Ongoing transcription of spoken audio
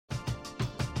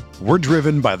We're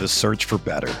driven by the search for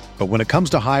better. But when it comes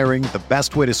to hiring, the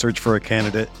best way to search for a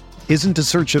candidate isn't to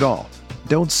search at all.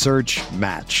 Don't search,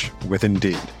 match with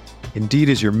Indeed. Indeed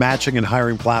is your matching and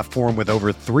hiring platform with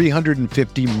over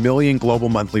 350 million global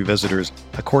monthly visitors,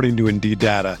 according to Indeed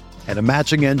data, and a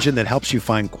matching engine that helps you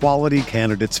find quality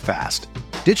candidates fast.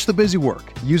 Ditch the busy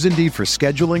work. Use Indeed for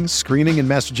scheduling, screening, and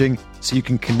messaging so you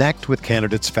can connect with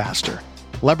candidates faster.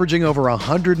 Leveraging over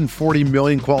 140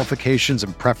 million qualifications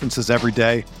and preferences every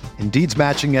day, Indeed's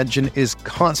matching engine is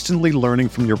constantly learning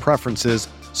from your preferences,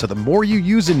 so the more you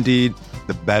use Indeed,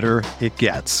 the better it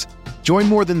gets. Join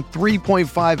more than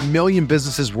 3.5 million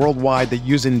businesses worldwide that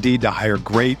use Indeed to hire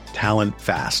great talent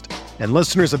fast. And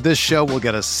listeners of this show will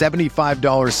get a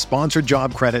 $75 sponsored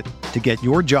job credit to get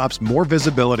your jobs more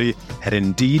visibility at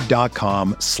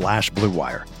Indeed.com/Blue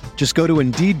Wire. Just go to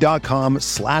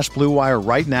Indeed.com/Blue Wire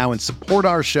right now and support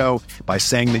our show by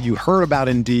saying that you heard about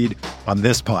Indeed on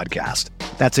this podcast.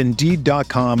 That's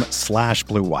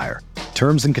Indeed.com/Blue Wire.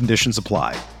 Terms and conditions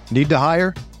apply. Need to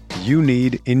hire? You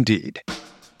need Indeed.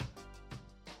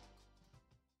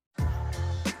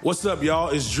 What's up, y'all?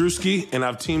 It's Drewski, and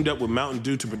I've teamed up with Mountain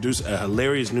Dew to produce a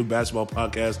hilarious new basketball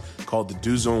podcast called The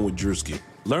Dew Zone with Drewski.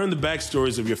 Learn the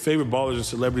backstories of your favorite ballers and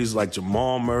celebrities like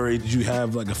Jamal Murray. Did you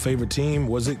have like a favorite team?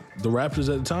 Was it the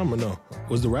Raptors at the time or no?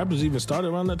 Was the Raptors even started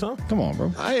around that time? Come on,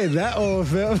 bro. I ain't that old,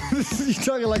 fam. You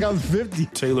talking like I'm 50.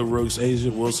 Taylor Rooks, Asia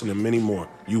Wilson, and many more.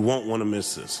 You won't want to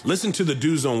miss this. Listen to The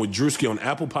Dew Zone with Drewski on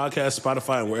Apple Podcasts,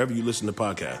 Spotify, and wherever you listen to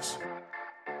podcasts.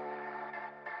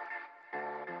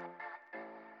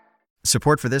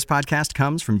 Support for this podcast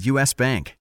comes from U.S.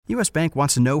 Bank. U.S. Bank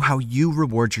wants to know how you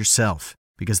reward yourself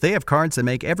because they have cards that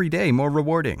make every day more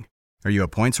rewarding. Are you a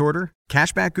points hoarder,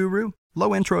 cashback guru,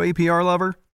 low intro APR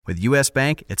lover? With U.S.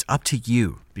 Bank, it's up to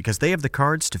you because they have the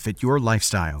cards to fit your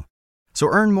lifestyle. So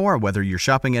earn more whether you're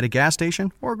shopping at a gas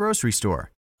station or a grocery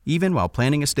store, even while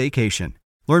planning a staycation.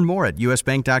 Learn more at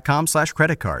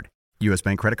usbank.com/creditcard. U.S.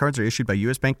 Bank credit cards are issued by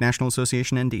U.S. Bank National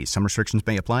Association ND. Some restrictions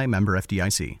may apply. Member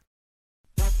FDIC.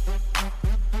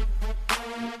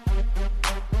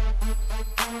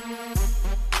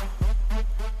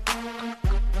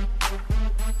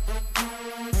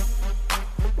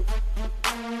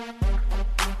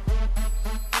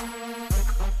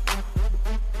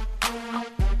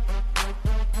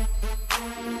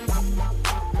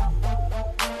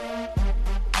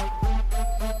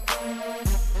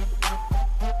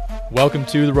 Welcome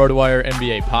to the RotoWire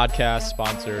NBA podcast,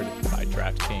 sponsored by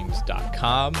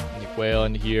DraftKings.com. Nick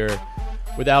Whalen here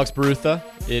with Alex Barutha.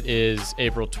 It is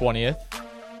April 20th,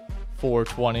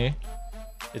 420.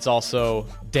 It's also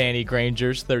Danny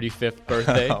Granger's 35th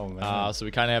birthday. So we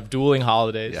kind of have dueling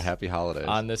holidays. Yeah, happy holidays.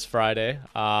 On this Friday.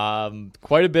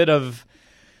 Quite a bit of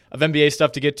NBA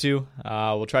stuff to get to.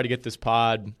 We'll try to get this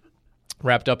pod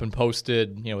wrapped up and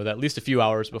posted, with at least a few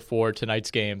hours before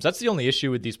tonight's games. That's the only issue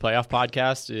with these playoff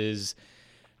podcasts is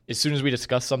as soon as we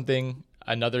discuss something,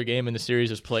 another game in the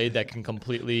series is played that can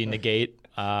completely negate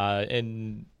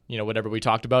whatever we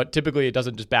talked about. Typically, it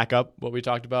doesn't just back up what we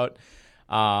talked about.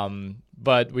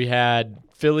 But we had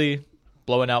Philly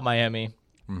blowing out Miami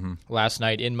last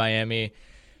night in Miami.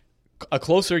 A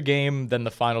closer game than the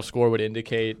final score would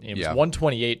indicate. It was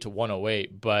 128 to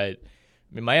 108, but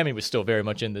Miami was still very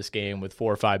much in this game with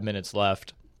 4 or 5 minutes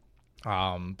left.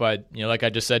 But, like I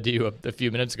just said to you a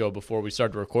few minutes ago before we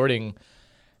started recording,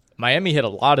 Miami hit a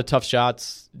lot of tough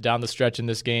shots down the stretch in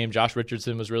this game. Josh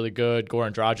Richardson was really good.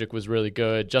 Goran Dragic was really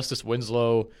good. Justice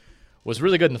Winslow was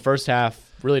really good in the first half,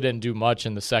 really didn't do much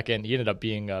in the second. He ended up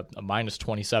being a minus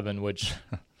 27, which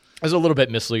is a little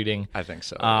bit misleading. I think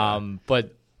so.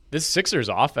 But this Sixers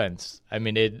offense,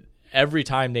 every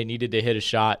time they needed to hit a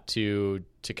shot to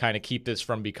kind of keep this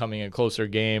from becoming a closer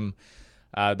game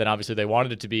than obviously they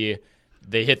wanted it to be,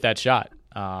 they hit that shot.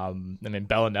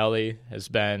 Bellinelli has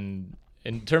been,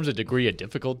 in terms of degree of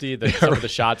difficulty, some of the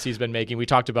shots he's been making, we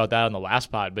talked about that on the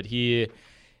last pod, but he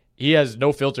has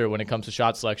no filter when it comes to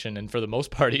shot selection, and for the most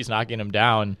part, he's knocking them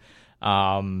down.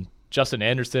 Justin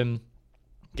Anderson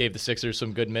gave the Sixers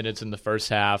some good minutes in the first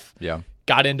half. Yeah.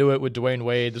 Got into it with Dwayne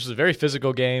Wade. This was a very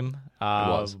physical game. It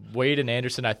was. Wade and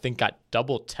Anderson, I think, got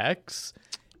double techs.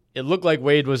 It looked like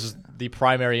Wade was the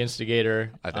primary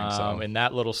instigator I think so. in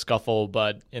that little scuffle,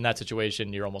 but in that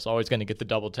situation, you're almost always going to get the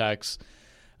double techs.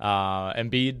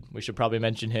 Embiid, we should probably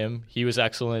mention him. He was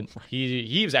excellent.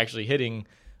 He was actually hitting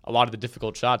a lot of the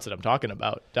difficult shots that I'm talking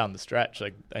about down the stretch.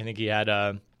 Like, I think he had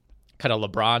a kind of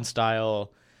LeBron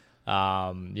style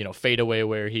fadeaway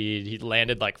where he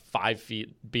landed like 5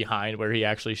 feet behind where he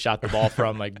actually shot the ball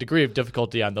from. Like, degree of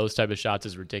difficulty on those type of shots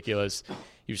is ridiculous.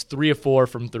 He was 3 of 4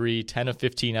 from 3, 10 of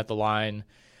 15 at the line.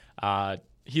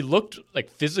 he looked like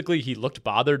physically he looked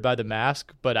bothered by the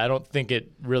mask, but I don't think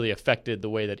it really affected the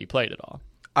way that he played at all.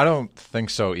 I don't think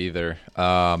so either.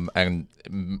 And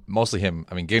mostly him,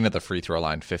 I mean, getting to the free throw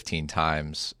line 15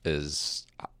 times is,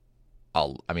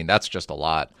 that's just a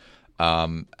lot.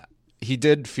 He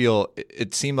did feel,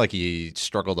 it seemed like he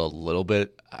struggled a little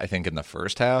bit, I think, in the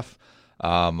first half.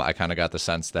 I kind of got the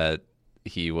sense that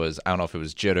he was, I don't know if it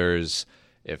was jitters,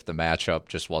 if the matchup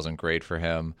just wasn't great for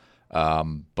him.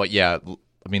 But yeah,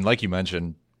 I mean, like you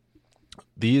mentioned,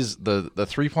 the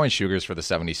 3-point shooters for the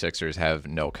 76ers have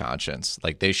no conscience.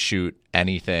 Like, they shoot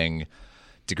anything,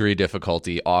 degree of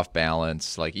difficulty, off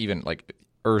balance. Like, even like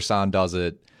Ersan does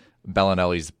it.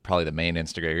 Bellinelli's probably the main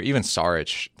instigator. Even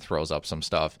Saric throws up some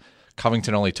stuff.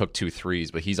 Covington only took 2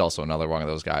 threes, but he's also another one of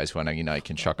those guys who on any night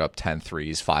can chuck up 10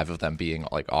 threes, 5 of them being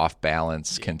like off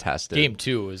balance, contested. Game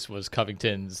 2 was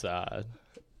Covington's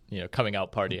coming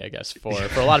out party, I guess, for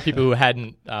a lot of people who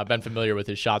hadn't been familiar with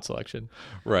his shot selection.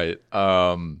 Right.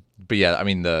 But yeah, I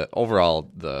mean, the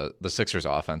Sixers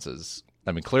offense is,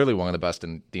 I mean, clearly one of the best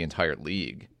in the entire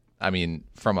league. I mean,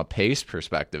 from a pace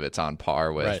perspective, it's on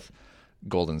par with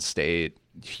Golden State,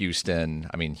 Houston.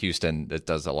 I mean, Houston, it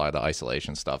does a lot of the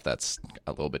isolation stuff. That's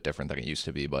a little bit different than it used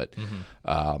to be, but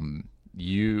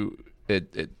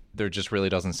there just really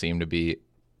doesn't seem to be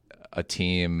a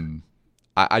team.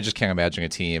 I just can't imagine a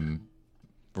team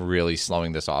really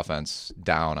slowing this offense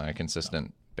down on a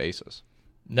consistent basis.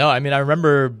 No, I mean, I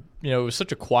remember, it was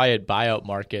such a quiet buyout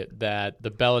market that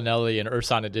the Bellinelli and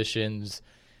Ersan additions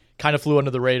kind of flew under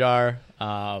the radar.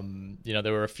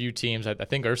 There were a few teams. I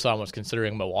think Ersan was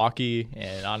considering Milwaukee,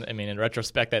 and in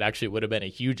retrospect, that actually would have been a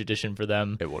huge addition for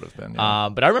them. It would have been. Yeah.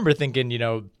 But I remember thinking,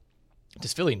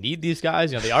 does Philly need these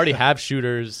guys? They already have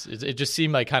shooters. It just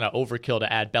seemed like kind of overkill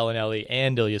to add Bellinelli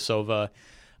and Ilyasova.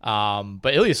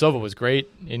 But Ilyasova was great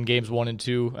in games 1 and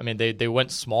 2. I mean, they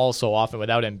went small so often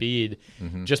without Embiid.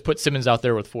 Just put Simmons out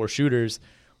there with 4 shooters.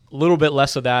 A little bit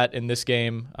less of that in this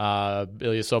game.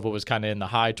 Ilyasova was kind of in the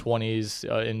high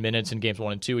 20s in minutes in games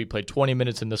 1 and 2. He played 20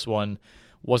 minutes in this one.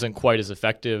 Wasn't quite as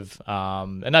effective.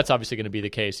 And that's obviously going to be the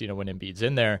case, when Embiid's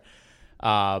in there.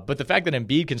 But the fact that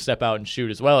Embiid can step out and shoot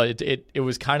as well, it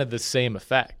was kind of the same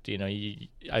effect.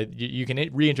 You can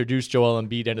reintroduce Joel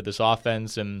Embiid into this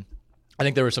offense, and I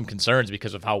think there were some concerns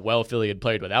because of how well Philly had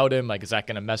played without him. Like, is that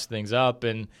going to mess things up?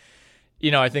 And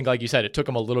I think, like you said, it took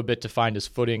him a little bit to find his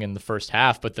footing in the first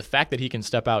half. But the fact that he can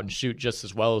step out and shoot just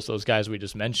as well as those guys we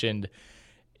just mentioned,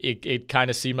 it kind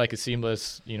of seemed like a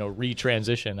seamless,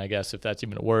 retransition, I guess, if that's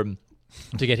even a word,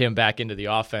 to get him back into the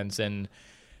offense. And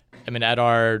I mean, at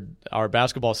our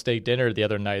basketball steak dinner the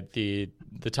other night, the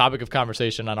topic of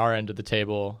conversation on our end of the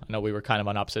table, I know we were kind of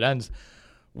on opposite ends,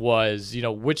 was,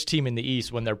 which team in the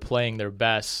East, when they're playing their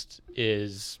best,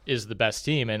 is the best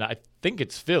team. And I think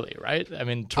it's Philly, right? I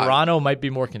mean, Toronto might be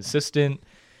more consistent.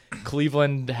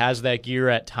 Cleveland has that gear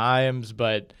at times.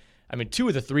 But, I mean, 2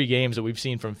 of the 3 games that we've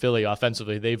seen from Philly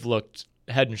offensively, they've looked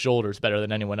head and shoulders better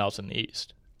than anyone else in the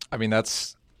East. I mean,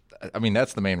 that's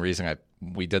the main reason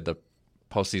we did the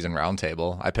postseason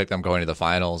roundtable. I picked them going to the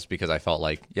finals because I felt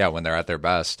like, when they're at their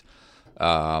best,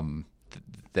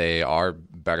 they are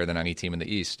better than any team in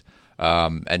the East.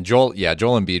 And Joel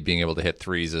Embiid being able to hit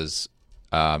threes is,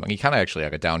 and he kind of actually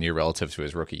had a down year relative to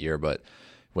his rookie year, but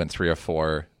went 3 or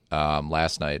 4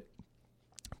 last night.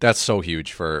 That's so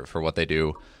huge for what they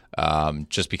do.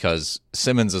 Just because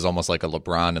Simmons is almost like a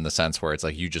LeBron in the sense where it's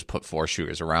like you just put 4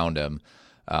 shooters around him,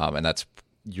 and that's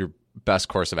your best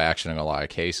course of action in a lot of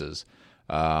cases.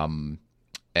 And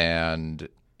even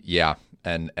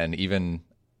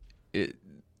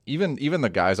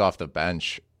the guys off the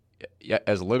bench,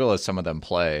 as little as some of them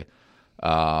play,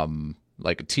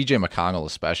 like T.J. McConnell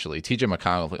especially. T.J.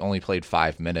 McConnell only played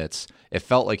 5 minutes. It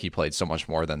felt like he played so much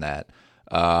more than that.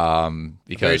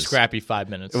 Because very scrappy 5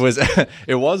 minutes.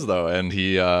 It was though, and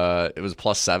he it was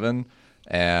 +7,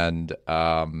 and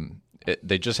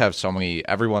they just have so many.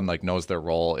 Everyone like knows their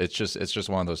role. It's just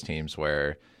one of those teams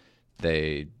where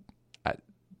they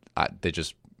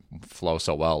just flow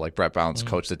so well. Like Brett Brown's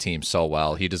coached the team so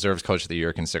well. He deserves Coach of the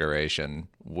Year consideration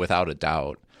without a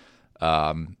doubt.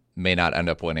 May not end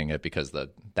up winning it because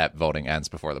that voting ends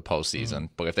before the postseason.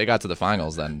 But if they got to the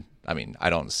finals, then I mean, I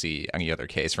don't see any other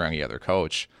case for any other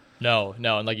coach. No,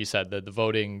 and like you said, the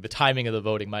voting, the timing of the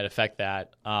voting might affect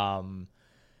that.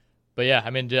 But yeah, I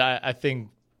mean, I think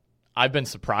I've been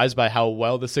surprised by how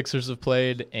well the Sixers have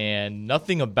played, and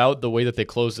nothing about the way that they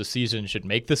closed the season should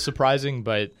make this surprising.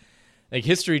 But like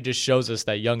history just shows us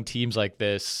that young teams like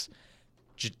this,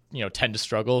 tend to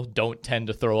struggle, don't tend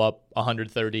to throw up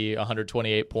 130,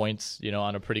 128 points,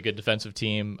 on a pretty good defensive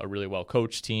team, a really well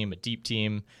coached team, a deep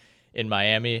team in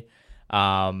Miami.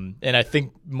 And I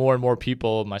think more and more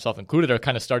people, myself included, are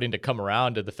kind of starting to come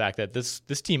around to the fact that this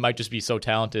team might just be so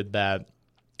talented that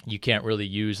you can't really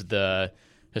use the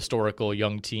historical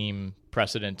young team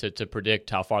precedent to predict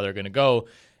how far they're going to go.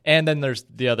 And then there's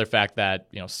the other fact that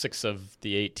 6 of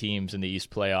the 8 teams in the East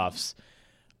playoffs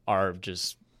are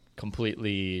just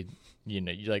completely,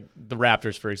 like the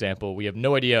Raptors, for example. We have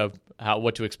no idea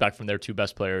what to expect from their 2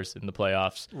 best players in the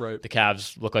playoffs. Right. The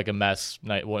Cavs look like a mess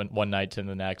one night to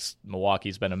the next.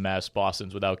 Milwaukee's been a mess.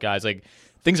 Boston's without guys. Like,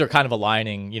 things are kind of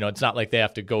aligning. It's not like they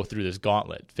have to go through this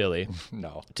gauntlet, Philly,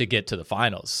 No. to get to the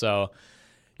finals. So,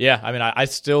 yeah, I mean, I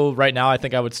still, right now, I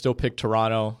think I would still pick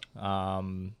Toronto.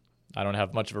 I don't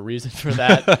have much of a reason for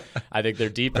that. I think they're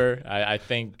deeper. I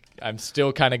think I'm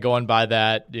still kind of going by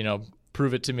that,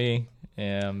 prove it to me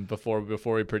before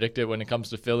we predict it when it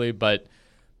comes to Philly. But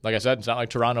like I said, it's not like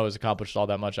Toronto has accomplished all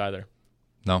that much either.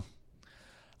 No.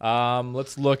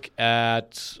 Let's look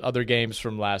at other games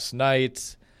from last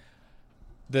night.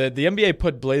 The NBA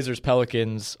put Blazers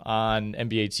Pelicans on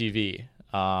NBA TV.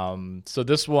 So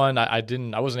this one I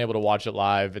wasn't able to watch it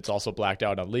live. It's also blacked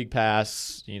out on League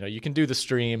Pass. You can do the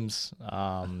streams,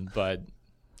 but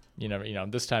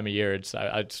this time of year,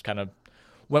 I just kind of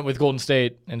went with Golden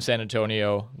State and San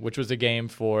Antonio, which was a game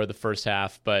for the first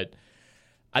half. But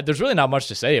there's really not much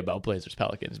to say about Blazers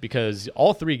Pelicans because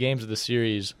all 3 games of the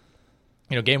series,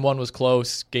 game 1 was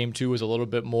close. Game 2 was a little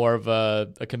bit more of a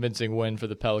convincing win for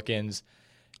the Pelicans.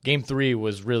 Game 3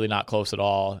 was really not close at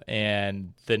all,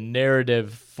 and the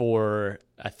narrative for,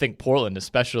 I think, Portland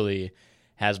especially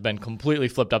has been completely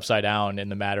flipped upside down in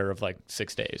the matter of like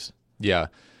 6 days. Yeah.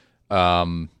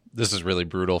 This is really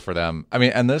brutal for them. I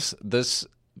mean, and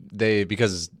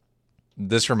because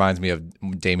this reminds me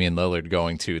of Damian Lillard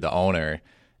going to the owner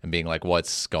and being like,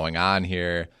 what's going on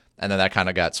here? And then that kind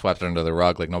of got swept under the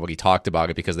rug. Like, nobody talked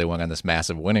about it because they went on this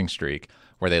massive winning streak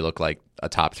where they look like a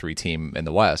top 3 team in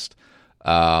the West.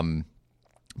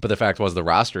 But the fact was the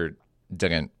roster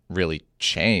didn't really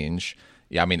change.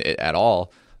 Yeah, I mean, at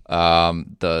all.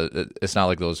 It's not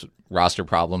like those roster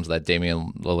problems that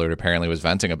Damian Lillard apparently was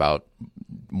venting about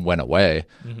went away.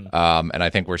 Mm-hmm. And I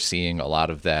think we're seeing a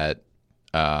lot of that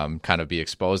kind of be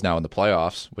exposed now in the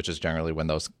playoffs, which is generally when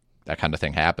that kind of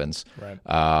thing happens.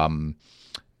 Right.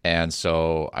 And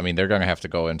so, I mean, they're going to have to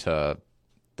go into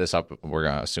this we're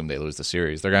going to assume they lose the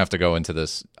series. They're going to have to go into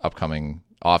this upcoming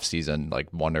offseason like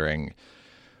wondering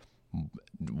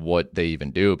what they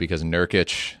even do, because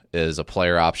Nurkic is a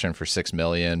player option for $6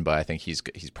 million, but I think he's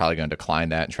probably going to decline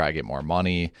that and try to get more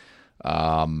money.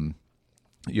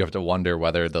 You have to wonder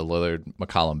whether the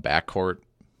Lillard-McCollum backcourt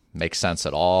makes sense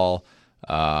at all,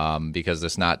 because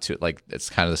it's not too, like, it's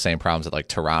kind of the same problems that like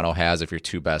Toronto has. If your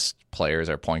 2 best players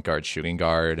are point guard, shooting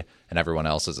guard, and everyone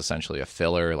else is essentially a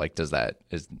filler, like, is that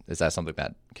something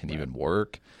that can even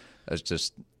work? It's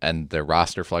just, and their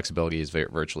roster flexibility is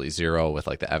virtually zero with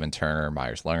like the Evan Turner,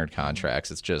 Myers Leonard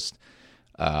contracts. It's just,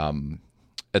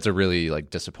 it's a really like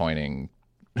disappointing.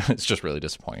 It's just really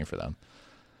disappointing for them.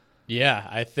 Yeah,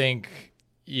 I think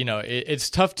it's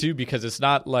tough too because it's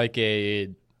not like I'm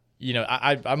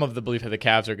of the belief that the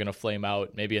Cavs are going to flame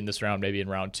out maybe in this round, maybe in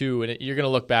round 2, and you're going to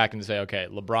look back and say, okay,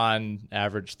 LeBron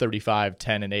averaged 35,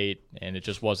 10, and 8, and it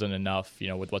just wasn't enough,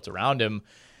 with what's around him.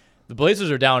 The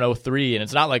Blazers are down 0-3, and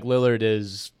it's not like Lillard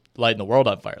is lighting the world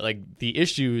on fire. Like, the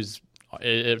issue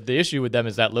with them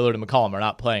is that Lillard and McCollum are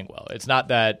not playing well. It's not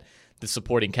that the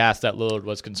supporting cast that Lillard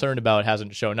was concerned about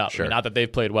hasn't shown up. Sure. I mean, not that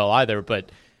they've played well either,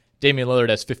 but Damian Lillard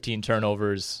has 15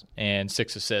 turnovers and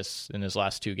 6 assists in his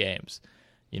last 2 games.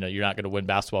 You're not going to win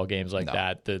basketball games like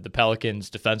that. The Pelicans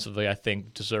defensively, I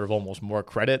think, deserve almost more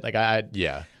credit. Like, I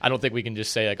don't think we can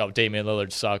just say like, oh, Damian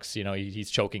Lillard sucks. He's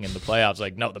choking in the playoffs.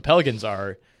 Like, no, the Pelicans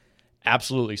are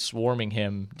absolutely swarming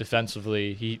him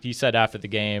defensively. He said after the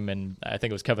game, and I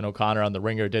think it was Kevin O'Connor on The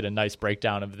Ringer did a nice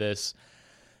breakdown of this,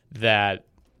 that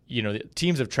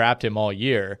teams have trapped him all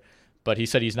year, but he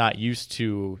said he's not used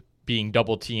to being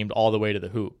double teamed all the way to the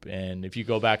hoop. And if you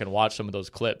go back and watch some of those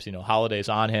clips, Holiday's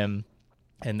on him,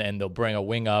 and then they'll bring a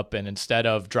wing up, and instead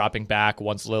of dropping back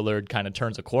once Lillard kind of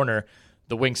turns a corner,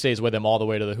 the wing stays with him all the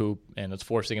way to the hoop, and it's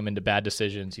forcing him into bad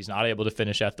decisions. He's not able to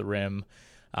finish at the rim.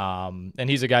 And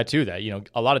he's a guy, too, that,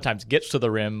 a lot of times gets to the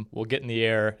rim, will get in the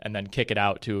air, and then kick it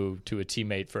out to a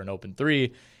teammate for an open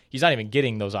 3. He's not even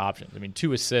getting those options. I mean,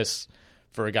 2 assists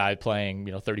for a guy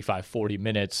playing, 35, 40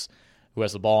 minutes who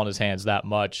has the ball in his hands that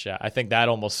much. I think that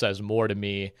almost says more to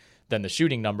me than the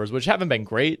shooting numbers, which haven't been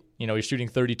great. He's shooting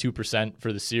 32%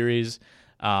 for the series.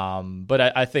 But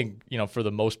I think, for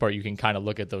the most part, you can kind of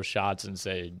look at those shots and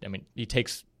say, I mean, he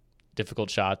takes difficult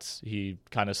shots. He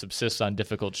kind of subsists on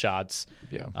difficult shots.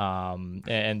 Yeah.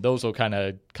 And those will kind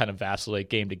of vacillate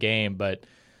game to game. But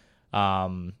I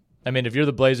mean, if you're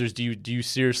the Blazers, do you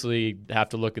seriously have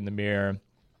to look in the mirror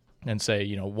and say,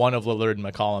 you know, one of Lillard and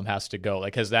McCollum has to go?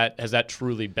 Like, has that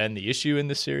truly been the issue in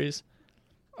this series?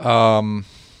 I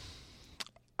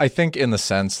think in the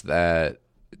sense that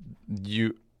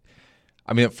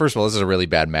first of all, this is a really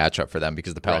bad matchup for them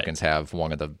because the Pelicans have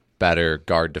one of the better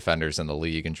guard defenders in the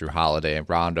league in Drew Holiday, and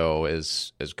Rondo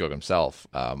is good himself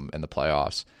in the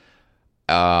playoffs.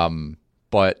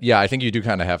 But yeah, I think you do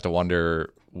kind of have to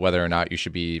wonder whether or not you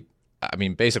should be. I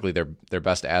mean, basically their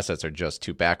best assets are just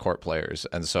two backcourt players,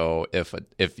 and so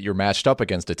if you're matched up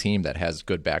against a team that has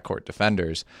good backcourt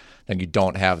defenders, then you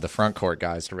don't have the front court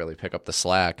guys to really pick up the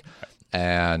slack,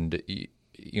 and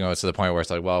it's to the point where it's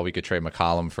like, well, we could trade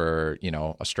McCollum for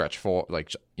a stretch for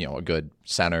a good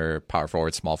center, power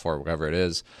forward, small forward, whatever it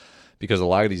is, because a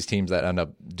lot of these teams that end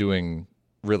up doing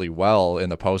really well in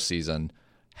the postseason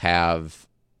have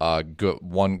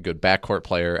one good backcourt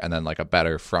player and then like a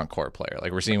better front court player.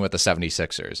 Like we're seeing with the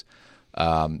 76ers.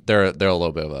 They're a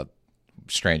little bit of a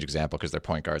strange example because their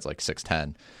point guard's like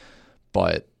 6'10",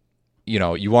 but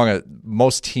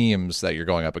most teams that you're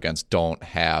going up against don't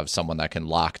have someone that can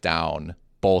lock down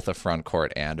both a front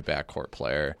court and a backcourt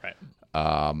player. Right.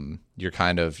 You're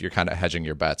kind of hedging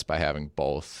your bets by having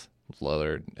both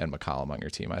Lillard and McCollum on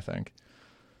your team, I think.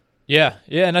 Yeah,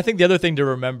 and I think the other thing to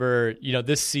remember,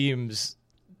 this seems,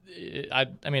 I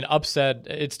mean, upset.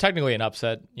 It's technically an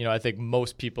upset. I think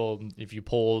most people, if you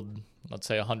polled, let's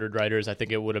say 100 writers, I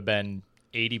think it would have been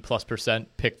 80+%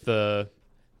 pick the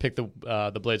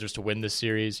Blazers to win this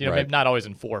series. Right. Maybe not always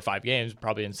in 4 or 5 games,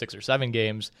 probably in 6 or 7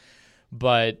 games.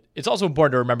 But it's also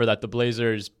important to remember that the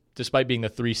Blazers, despite being the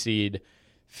 3 seed,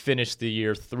 finished the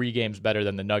year 3 games better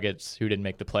than the Nuggets, who didn't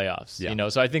make the playoffs. Yeah.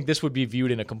 So I think this would be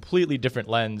viewed in a completely different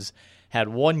lens had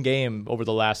one game over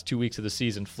the last 2 weeks of the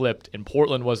season flipped, and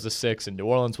Portland was the 6 and New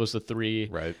Orleans was the 3.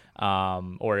 Right.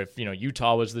 Or if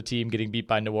Utah was the team getting beat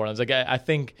by New Orleans. Like I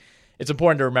think it's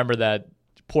important to remember that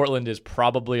Portland is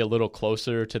probably a little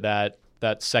closer to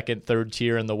that second, third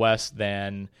tier in the West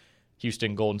than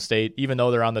Houston, Golden State, even though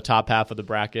they're on the top half of the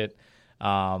bracket.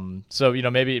 So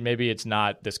maybe it's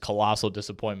not this colossal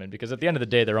disappointment because at the end of the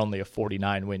day, they're only a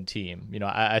 49-win team.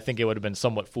 I think it would have been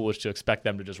somewhat foolish to expect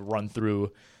them to just run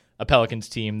through a Pelicans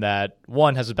team that,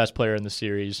 one, has the best player in the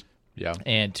series, yeah,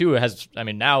 and two,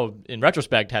 now in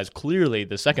retrospect has clearly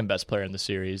the second best player in the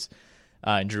series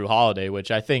in Drew Holiday,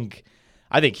 which I think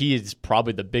he is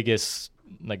probably the biggest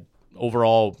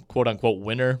overall quote unquote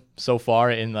winner so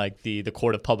far in the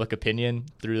court of public opinion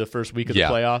through the first week of the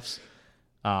playoffs.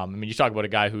 You talk about a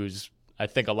guy who's, I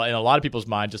think, in a lot of people's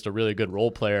mind, just a really good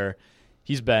role player.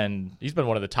 He's been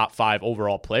one of the top 5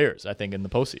 overall players, I think, in the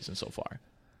postseason so far.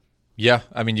 Yeah,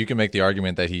 you can make the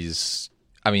argument that he's.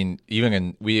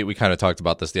 We kind of talked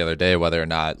about this the other day, whether or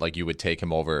not you would take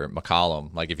him over McCollum.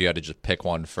 If you had to just pick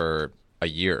one for a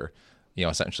year,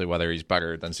 essentially whether he's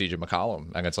better than CJ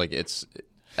McCollum, and it's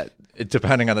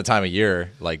depending on the time of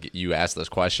year. You ask this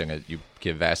question, you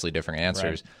give vastly different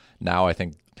answers. Right. Now I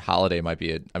think Holiday might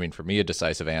be for me a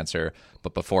decisive answer,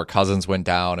 but before Cousins went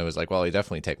down, it was he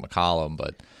definitely take McCollum.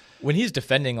 But when he's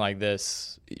defending like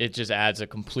this, it just adds a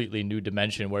completely new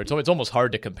dimension where it's almost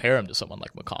hard to compare him to someone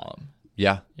like McCollum.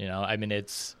 Yeah,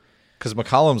 it's because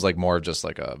McCollum's more just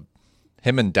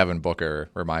him and Devin Booker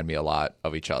remind me a lot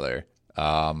of each other.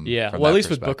 At least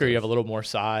with Booker you have a little more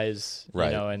size,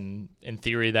 right? And in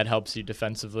theory that helps you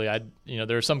defensively.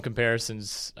 There are some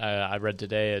comparisons I read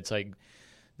today. It's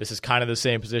this is kind of the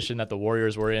same position that the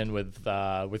Warriors were in with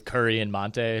Curry and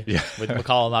Monte, with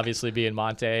McCollum obviously being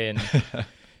Monte, and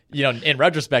in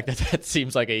retrospect that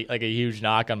seems like a huge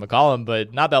knock on McCollum,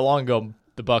 but not that long ago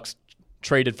the Bucks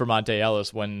traded for Monte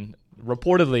Ellis when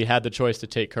reportedly had the choice to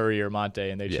take Curry or Monte,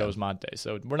 and they chose Monte.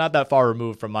 So we're not that far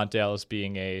removed from Monte Ellis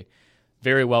being a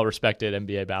very well-respected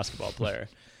NBA basketball player.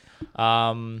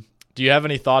 Do you have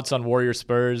any thoughts on Warriors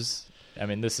Spurs?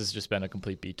 This has just been a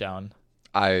complete beatdown.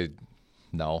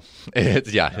 No.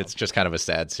 It's just kind of a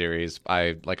sad series.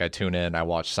 I tune in, I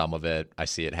watch some of it, I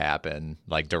see it happen.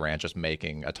 Durant just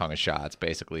making a ton of shots,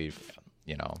 basically.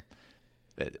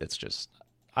 It's just.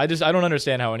 I don't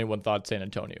understand how anyone thought San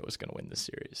Antonio was going to win this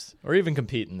series or even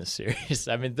compete in this series.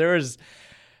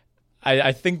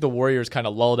 I think the Warriors kind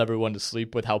of lulled everyone to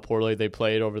sleep with how poorly they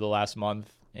played over the last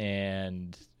month,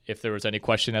 and if there was any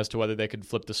question as to whether they could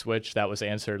flip the switch, that was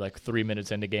answered 3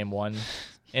 minutes into game 1.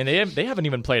 And they haven't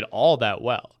even played all that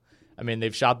well.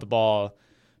 They've shot the ball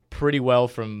pretty well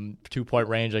from 2-point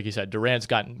range, like you said. Durant's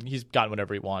gotten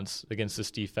whatever he wants against this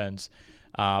defense.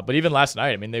 But even last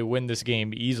night, I mean, they win this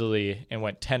game easily and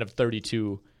went 10 of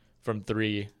 32 from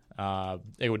three.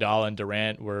 Iguodala and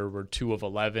Durant were 2 of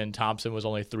 11. Thompson was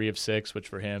only 3 of 6, which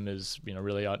for him is,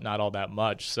 really not all that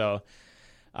much. So,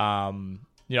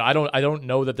 I don't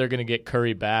know that they're going to get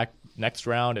Curry back next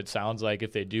round. It sounds like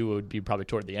if they do, it would be probably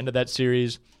toward the end of that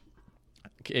series.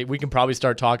 We can probably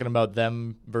start talking about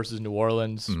them versus New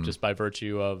Orleans just by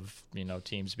virtue of,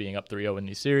 teams being up 3-0 in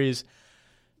these series.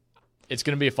 It's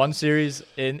going to be a fun series.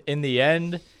 In the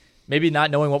end, maybe not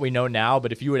knowing what we know now,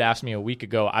 but if you had asked me a week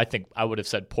ago, I think I would have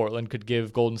said Portland could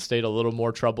give Golden State a little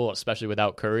more trouble, especially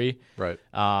without Curry. Right.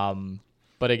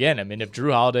 But again, I mean, if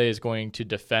Drew Holiday is going to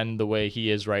defend the way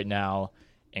he is right now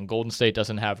and Golden State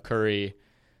doesn't have Curry,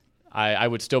 I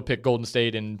would still pick Golden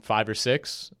State in 5 or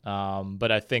 6,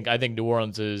 but I think New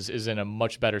Orleans is in a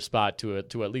much better spot to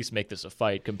at least make this a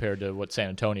fight compared to what San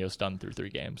Antonio's done through 3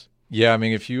 games. Yeah, I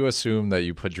mean, if you assume that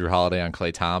you put Drew Holiday on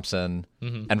Klay Thompson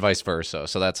and vice versa,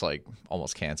 so that's like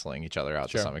almost canceling each other out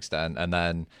to some extent, and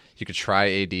then you could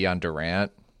try AD on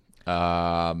Durant,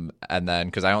 and then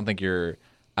because I don't think you're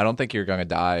going to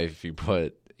die if you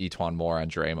put Etuan Moore on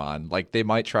Draymond. Like they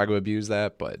might try to abuse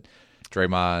that, but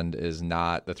Draymond is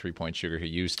not the 3-point shooter he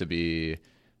used to be,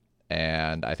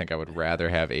 and I think I would rather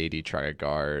have AD try to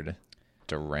guard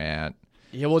Durant.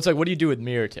 Yeah, well, it's like, what do you do with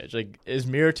Mirotic? Like, is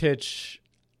Mirotic...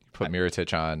 Put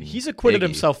Mirotic on He's acquitted Iggy.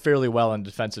 himself fairly well on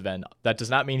defensive end. That does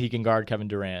not mean he can guard Kevin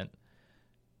Durant.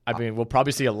 I mean, we'll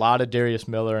probably see a lot of Darius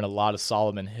Miller and a lot of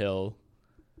Solomon Hill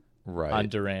on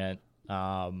Durant,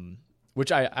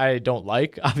 which I don't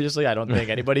like, obviously. I don't think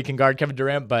anybody can guard Kevin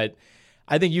Durant, but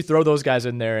I think you throw those guys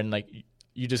in there and like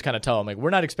you just kind of tell them like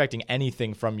we're not expecting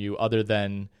anything from you other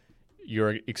than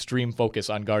your extreme focus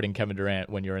on guarding Kevin Durant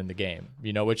when you're in the game.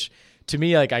 Which to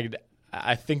me like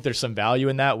I think there's some value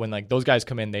in that when like those guys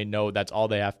come in, they know that's all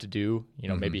they have to do.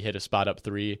 Maybe hit a spot up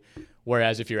 3.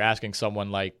 Whereas if you're asking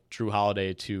someone like Drew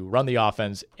Holiday to run the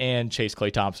offense and chase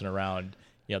Klay Thompson around,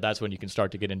 that's when you can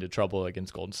start to get into trouble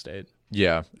against Golden State.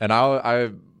 Yeah, and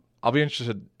I'll be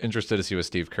interested to see what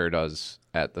Steve Kerr does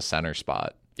at the center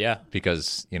spot. Yeah.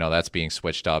 Because, that's being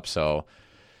switched up. So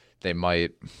they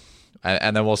might,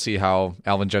 and then we'll see how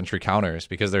Alvin Gentry counters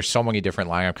because there's so many different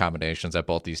lineup combinations that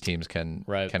both these teams can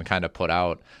kind of put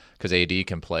out because AD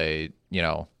can play,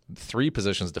 3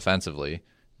 positions defensively,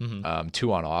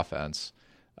 2 on offense.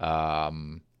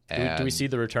 Do we see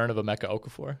the return of Emeka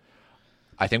Okafor?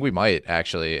 I think we might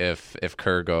actually if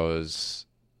Kerr goes.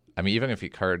 I mean, even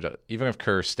if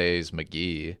Kerr stays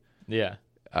McGee, yeah.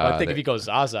 I think if he goes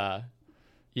Zaza,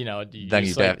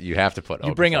 then you have to put.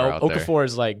 You bring out Okafor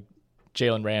as like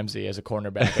Jalen Ramsey as a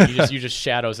cornerback. Like you just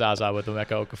shadow Zaza with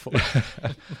Emeka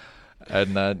Okafor.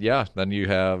 And then you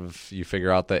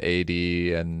figure out the AD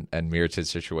and Mirotic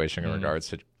situation in regards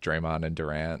to Draymond and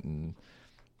Durant and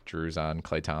Drew's on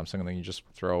Klay Thompson, and then you just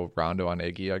throw Rondo on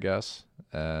Iggy, I guess,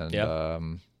 and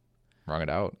run it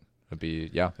out.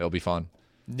 It'll be fun.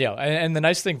 Yeah, and the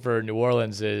nice thing for New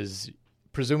Orleans is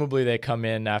presumably they come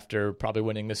in after probably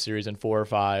winning this series in 4 or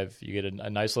 5. You get a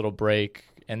nice little break,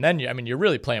 and then you're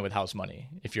really playing with house money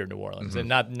if you're New Orleans. And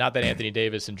not that Anthony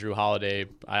Davis and Drew Holiday,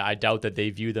 I doubt that they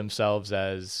view themselves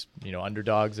as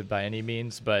underdogs by any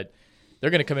means, but they're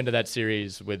going to come into that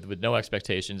series with no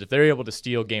expectations. If they're able to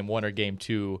steal game 1 or game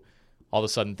 2, all of a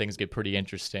sudden things get pretty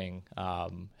interesting.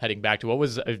 Heading back to what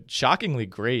was a shockingly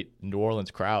great New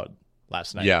Orleans crowd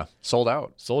last night. Yeah, sold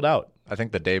out. I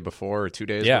think the day before or 2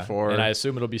 days before. And I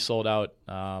assume it'll be sold out.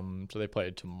 So they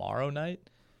play tomorrow night,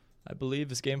 I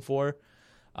believe, is game 4.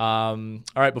 All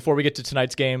right, before we get to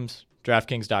tonight's games,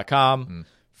 DraftKings.com,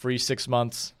 free 6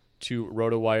 months to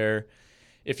RotoWire.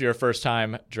 If you're a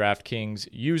first-time DraftKings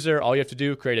user, all you have to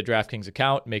do, create a DraftKings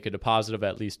account, make a deposit of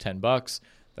at least $10.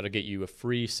 That'll get you a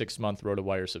free 6-month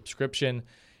RotoWire subscription.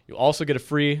 You'll also get a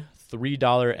free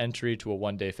 $3 entry to a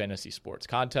one-day fantasy sports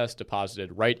contest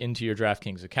deposited right into your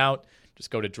DraftKings account.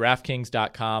 Just go to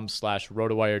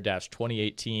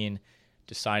DraftKings.com/RotoWire-2018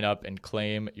 to sign up and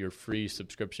claim your free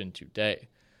subscription today.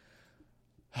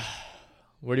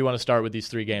 Where do you want to start with these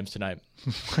 3 games tonight?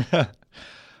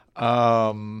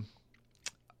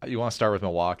 You want to start with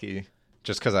Milwaukee?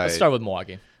 Just because Let's start with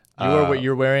Milwaukee.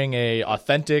 You're wearing a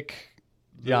authentic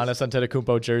Giannis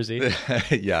Antetokounmpo jersey.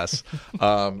 Yes.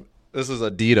 This is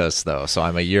Adidas, though, so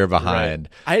I'm a year behind.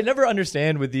 Right. I never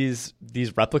understand with these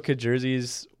replica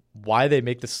jerseys why they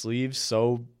make the sleeves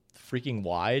so freaking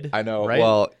wide. I know. Right?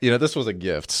 Well, this was a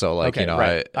gift, so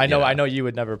right. I know you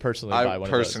would never personally buy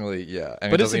one of those. Yeah.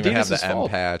 And but it doesn't even have the Adidas's M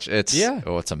fault. patch. It's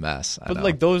a mess. But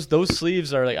like those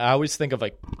sleeves are like, I always think of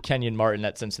like Kenyon Martin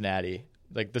at Cincinnati.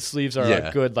 Like the sleeves are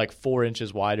a good like 4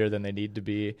 inches wider than they need to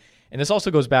be. And this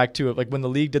also goes back to like when the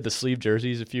league did the sleeve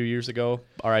jerseys a few years ago,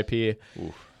 RIP.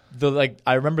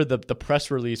 I remember the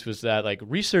press release was that like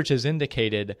research has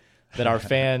indicated that our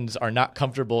fans are not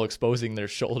comfortable exposing their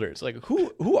shoulders. Like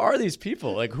who are these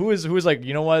people? Like who is like,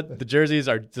 you know what?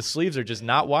 The sleeves are just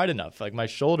not wide enough. Like my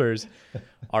shoulders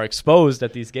are exposed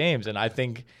at these games. And I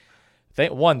think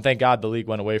thank God the league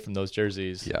went away from those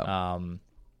jerseys. Yeah.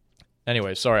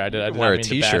 Anyway, sorry, I did wear not a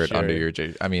mean T-shirt to bash under your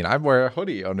jersey. I mean, I wear a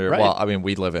hoodie under. Right. Well, I mean,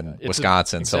 we live in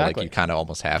Wisconsin, so like exactly. you kind of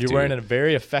almost have to. You're wearing a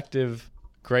very effective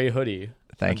gray hoodie.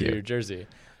 Thank under you. Your jersey.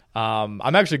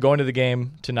 I'm actually going to the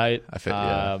game tonight.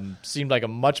 Seemed like a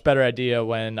much better idea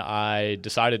when I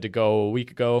decided to go a week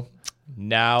ago.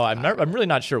 Now I'm really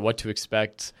not sure what to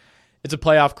expect. It's a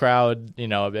playoff crowd. You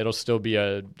know, it'll still be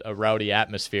a rowdy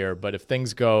atmosphere. But if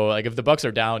things go like if the Bucks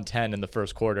are down 10 in the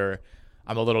first quarter,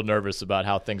 I'm a little nervous about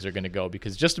how things are going to go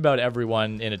because just about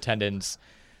everyone in attendance,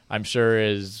 I'm sure,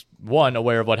 is one,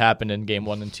 aware of what happened in game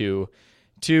 1 and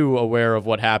 2, aware of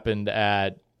what happened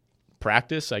at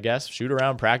practice, I guess, shoot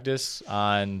around practice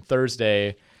on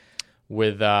Thursday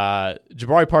with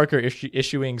Jabari Parker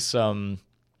issuing some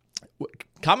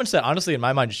comments that honestly in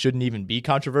my mind shouldn't even be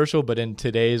controversial, but in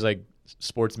today's like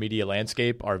sports media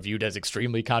landscape are viewed as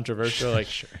extremely controversial, like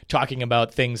talking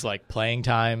about things like playing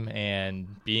time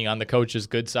and being on the coach's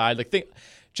good side, like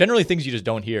generally things you just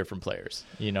don't hear from players,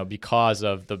 you know, because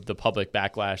of the public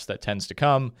backlash that tends to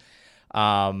come.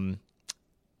 I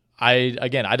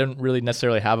don't really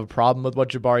necessarily have a problem with what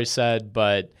Jabari said,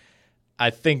 but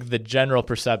I think the general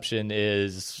perception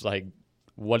is like,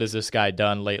 what has this guy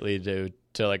done lately to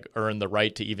like earn the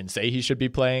right to even say he should be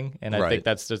playing? And I think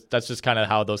that's just kind of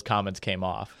how those comments came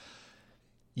off.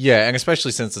 Yeah, and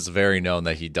especially since it's very known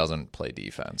that he doesn't play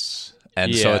defense.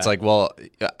 And so it's like, well,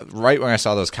 right when I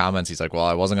saw those comments, he's like, well,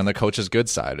 I wasn't on the coach's good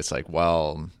side. It's like,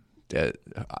 well,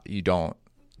 you don't.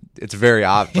 It's very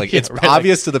obvious. Like it's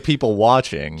obvious to the people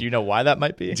watching. Do you know why that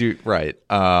might be? Right.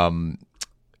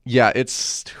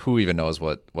 It's who even knows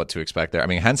what to expect there. I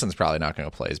mean, Henson's probably not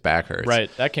going to play. His back hurts. Right.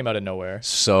 That came out of nowhere.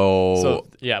 So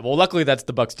yeah. Well, luckily that's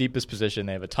the Bucks' deepest position.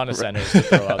 They have a ton of centers to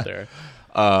throw out there.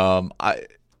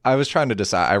 I was trying to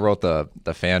decide. I wrote the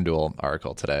FanDuel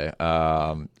article today.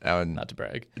 Not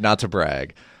to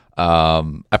brag.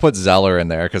 I put Zeller in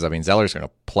there because I mean Zeller's going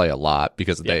to play a lot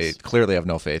because they clearly have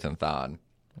no faith in Thon.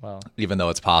 Well, even though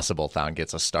it's possible Thon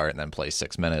gets a start and then plays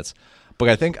 6 minutes. But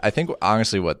I think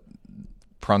honestly what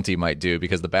Prunty might do,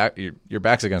 because your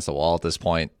back's against the wall at this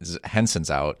point, Henson's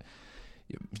out.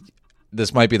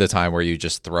 This might be the time where you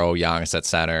just throw Giannis at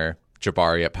center,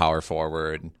 Jabari at power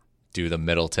forward, do the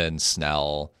Middleton,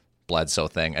 Snell, Bledsoe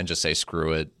thing, and just say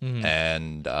screw it,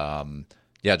 and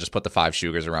just put the 5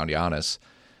 shooters around Giannis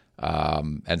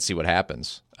and see what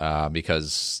happens.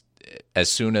 Because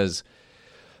as soon as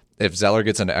if Zeller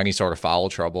gets into any sort of foul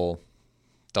trouble,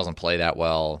 doesn't play that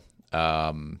well,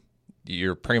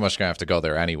 you're pretty much going to have to go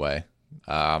there anyway,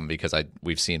 because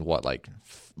we've seen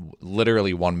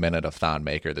literally 1 minute of Thon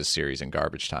Maker this series in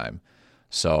garbage time.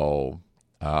 So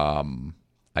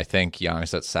I think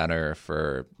Giannis at center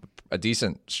for a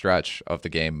decent stretch of the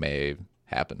game may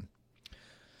happen.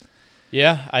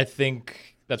 Yeah, I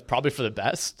think that's probably for the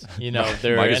best. You know,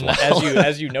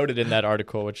 as you noted in that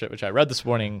article, which I read this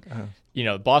morning, you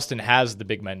know, Boston has the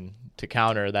big men to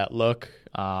counter that look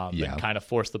and kind of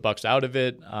force the Bucks out of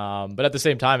it. But at the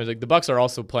same time, it's like the Bucks are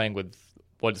also playing with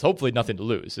what is hopefully nothing to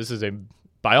lose. This is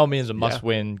by all means a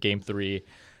must-win Game 3.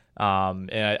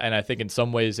 And I think in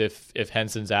some ways, if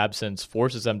Henson's absence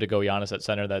forces them to go Giannis at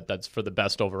center, that's for the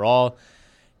best overall.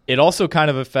 It also kind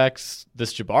of affects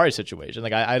this Jabari situation.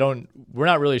 Like we're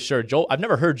not really sure. I've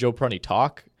never heard Joe Prunty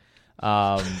talk.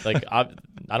 I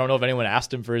don't know if anyone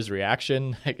asked him for his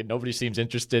reaction. Like nobody seems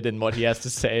interested in what he has to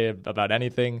say about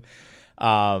anything.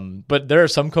 But there are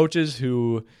some coaches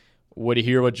who would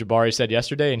hear what Jabari said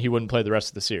yesterday and he wouldn't play the rest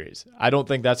of the series. I don't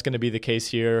think that's going to be the case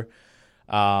here.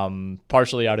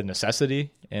 Partially out of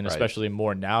necessity, and especially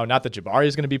more now. Not that Jabari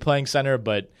is going to be playing center,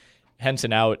 but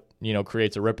Henson out, you know,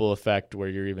 creates a ripple effect where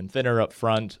you're even thinner up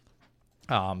front.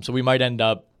 So we might end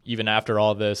up, even after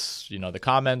all this, you know, the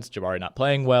comments, Jabari not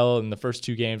playing well in the first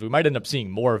 2 games, we might end up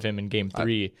seeing more of him in Game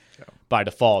 3 by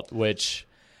default, which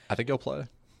I think he'll play.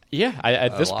 Yeah,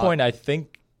 at this point, I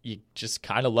think you just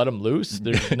kind of let him loose.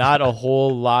 There's not a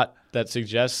whole lot that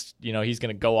suggests, you know, he's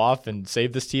going to go off and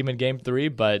save this team in Game 3,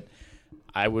 but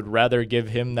I would rather give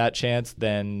him that chance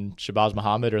than Shabazz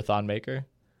Muhammad or Thon Maker.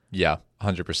 Yeah,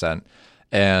 100%.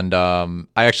 And I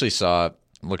actually saw,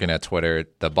 looking at Twitter,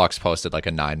 the Bucks posted like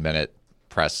a 9-minute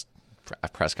press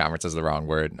conference is the wrong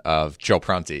word, of Joe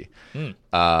Prunty.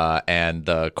 And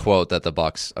the quote that the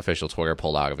Bucks official Twitter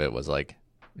pulled out of it was like,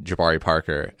 Jabari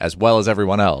Parker, as well as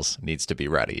everyone else, needs to be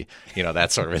ready.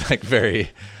 That's sort of like very.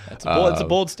 It's a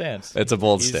bold stance. It's a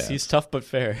bold stance. He's tough but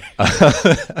fair.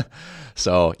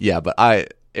 So yeah, but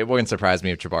it wouldn't surprise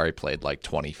me if Jabari played like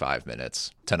 25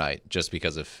 minutes tonight, just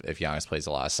because if Giannis plays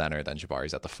a lot of center, then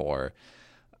Jabari's at the 4,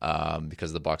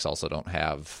 because the Bucks also don't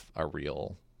have a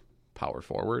real power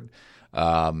forward.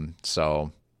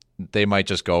 So they might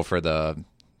just go for the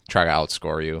try to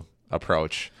outscore you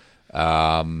approach.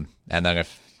 And then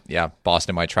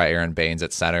Boston might try Aaron Baines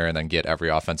at center and then get every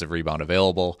offensive rebound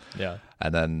available. Yeah.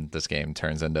 And then this game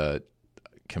turns into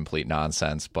complete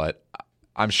nonsense. But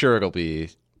I'm sure it'll be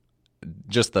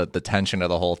just the tension of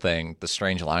the whole thing, the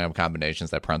strange lineup combinations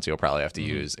that Prunty will probably have to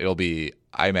use.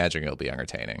 I imagine it'll be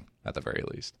entertaining at the very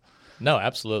least. No,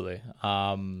 absolutely.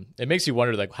 It makes you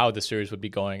wonder like how the series would be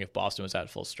going if Boston was at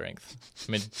full strength.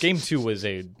 I mean, Game 2 was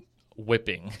a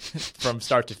whipping from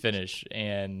start to finish,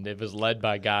 and it was led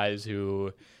by guys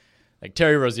who, like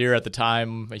Terry Rozier at the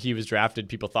time, he was drafted.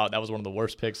 People thought that was one of the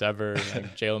worst picks ever.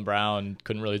 Like Jaylen Brown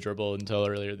couldn't really dribble until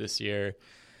earlier this year.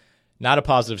 Not a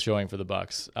positive showing for the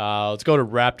Bucks. Let's go to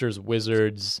Raptors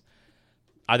Wizards.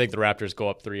 I think the Raptors go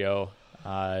up 3-0.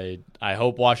 I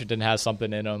hope Washington has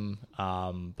something in them.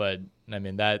 But I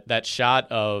mean that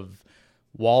shot of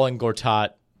Wall and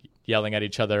Gortat yelling at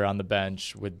each other on the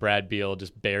bench with Brad Beal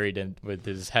just buried in with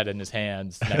his head in his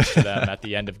hands next to them at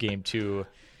the end of Game 2.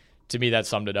 To me, that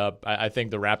summed it up. I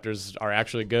think the Raptors are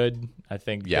actually good. I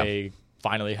think they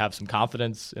finally have some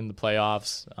confidence in the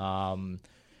playoffs.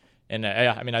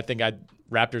 I think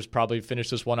Raptors probably finish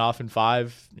this one off in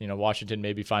 5. Washington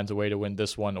maybe finds a way to win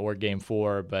this one or Game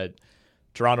 4, but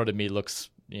Toronto to me looks,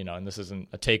 and this isn't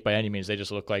a take by any means, they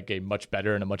just look like a much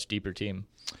better and a much deeper team.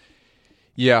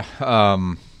 Yeah.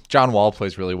 John Wall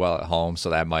plays really well at home, so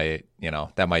that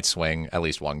might swing at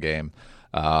least one game.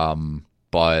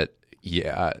 But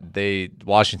yeah,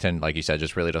 Washington, like you said,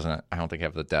 just really doesn't, I don't think,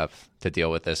 have the depth to deal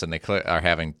with this, and they are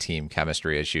having team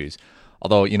chemistry issues.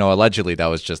 Although, allegedly that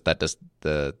was just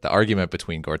the argument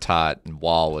between Gortat and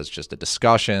Wall was just a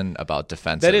discussion about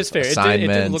defensive That is fair. assignments.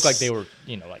 It didn't look like they were,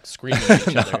 like screaming at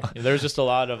each other. There was just a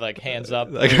lot of like hands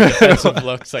up, defensive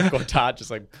looks, like Gortat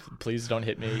just like, please don't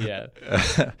hit me. Yeah,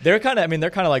 they're kind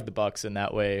of like the Bucks in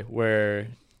that way, where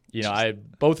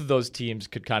both of those teams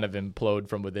could kind of implode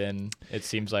from within. It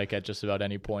seems like at just about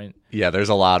any point. Yeah, there's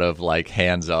a lot of like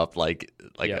hands up,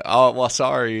 oh well,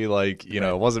 sorry,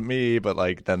 it wasn't me,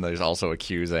 but then there's also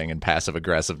accusing and passive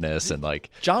aggressiveness, and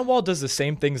John Wall does the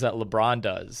same things that LeBron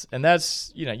does, and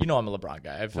that's I'm a LeBron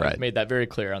guy. I've made that very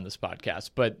clear on this podcast.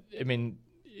 But I mean,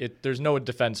 there's no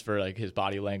defense for his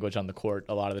body language on the court.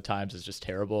 A lot of the times is just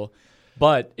terrible.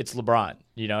 But it's LeBron,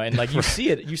 and you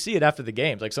see it after the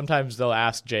games. Sometimes they'll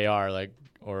ask JR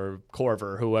or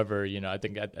Korver, whoever, I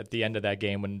think at the end of that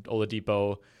game when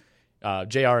Oladipo,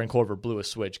 JR and Korver blew a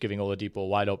switch, giving Oladipo a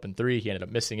wide open 3. He ended up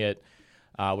missing it,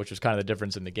 which was kind of the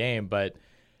difference in the game. But,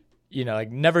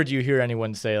 never do you hear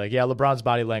anyone say LeBron's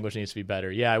body language needs to be better.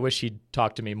 Yeah, I wish he'd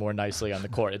talk to me more nicely on the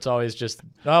court. It's always just,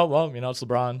 oh, well, it's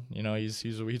LeBron.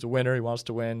 He's a winner. He wants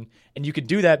to win. And you can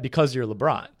do that because you're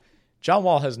LeBron. John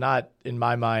Wall has not, in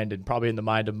my mind, and probably in the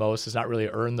mind of most, has not really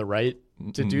earned the right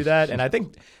to do that. And I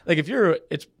think,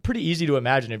 it's pretty easy to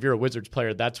imagine if you're a Wizards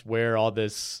player, that's where all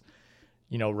this,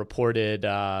 reported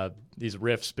these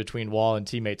rifts between Wall and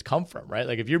teammates come from, right?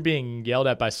 If you're being yelled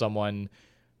at by someone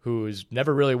who's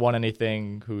never really won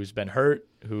anything, who's been hurt,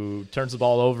 who turns the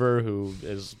ball over, who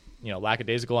is,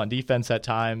 lackadaisical on defense at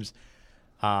times,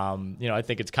 I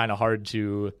think it's kind of hard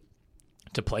to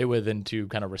play with and to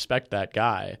kind of respect that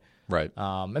guy. Right.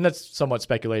 And that's somewhat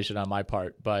speculation on my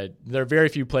part, but there are very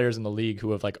few players in the league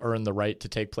who have earned the right to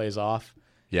take plays off.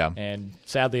 Yeah. And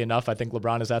sadly enough, I think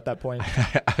LeBron is at that point.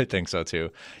 I think so too.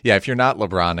 Yeah. If you're not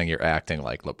LeBron and you're acting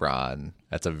like LeBron,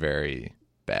 that's a very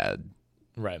bad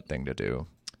thing to do.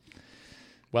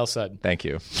 Well said. Thank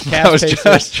you. I was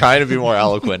just trying to be more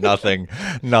eloquent. Nothing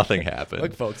happened.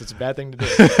 Look, folks, it's a bad thing to do.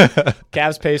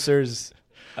 Cavs Pacers.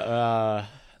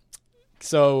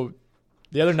 So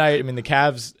the other night, the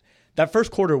Cavs, that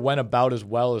first quarter went about as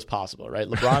well as possible, right?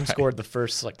 LeBron scored the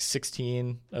first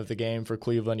 16 of the game for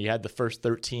Cleveland. He had the first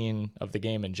 13 of the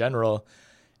game in general.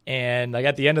 And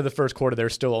at the end of the first quarter, they're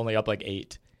still only up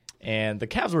 8. And the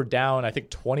Cavs were down, I think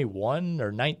 21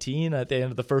 or 19 at the end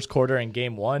of the first quarter in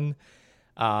Game 1.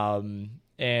 And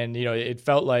it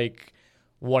felt like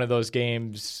one of those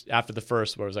games after the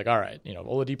first where it was all right,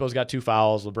 Oladipo's got 2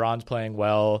 fouls, LeBron's playing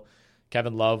well,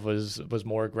 Kevin Love was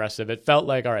more aggressive. It felt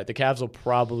like, all right, the Cavs will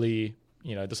probably,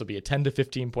 this will be a 10 to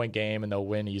 15 point game and they'll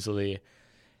win easily.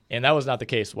 And that was not the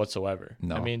case whatsoever.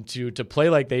 No. To play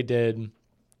like they did,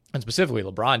 and specifically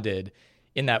LeBron did,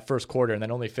 in that first quarter and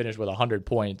then only finished with 100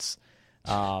 points.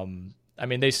 I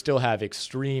mean, they still have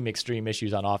extreme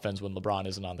issues on offense when LeBron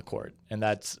isn't on the court. And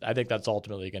I think that's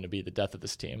ultimately going to be the death of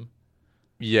this team.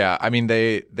 Yeah, I mean,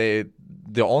 the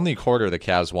only quarter the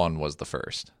Cavs won was the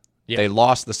first. Yeah. They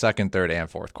lost the second, third, and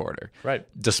fourth quarter. Right.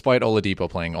 Despite Oladipo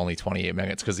playing only 28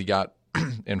 minutes because he got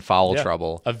in foul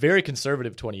trouble. A very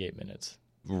conservative 28 minutes.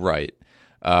 Right.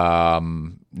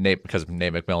 Because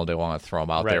Nate McMillan didn't want to throw him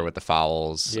out there with the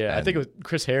fouls. Yeah, I think it was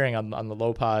Chris Herring on the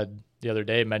low pod the other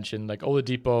day mentioned like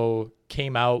Oladipo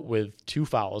came out with 2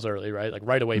 fouls early, right? Like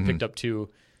right away picked up 2,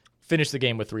 finished the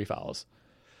game with 3 fouls.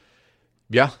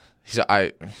 Yeah.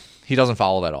 He doesn't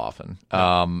foul that often.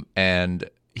 No. And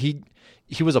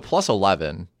he was a plus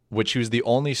 11, which he was the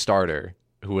only starter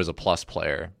who was a plus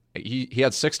player. He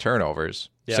had 6 turnovers,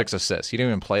 6 assists. He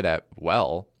didn't even play that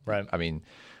well. Right. I mean,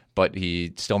 but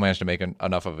he still managed to make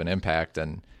enough of an impact.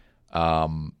 And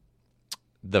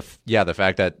the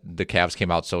fact that the Cavs came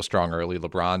out so strong early,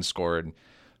 LeBron scored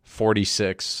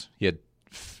 46. He had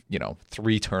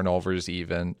 3 turnovers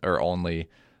even or only.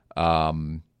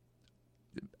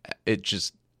 It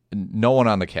just no one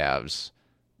on the Cavs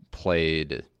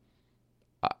played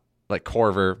like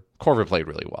Korver. Korver played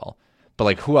really well, but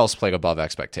like who else played above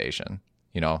expectation?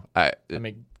 I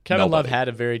mean, Kevin Love had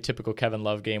a very typical Kevin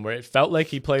Love game where it felt like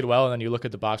he played well, and then you look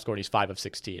at the box score and he's 5 of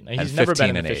 16. And he's never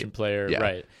been an efficient player,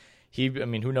 right?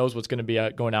 Who knows what's going to be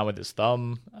going on with his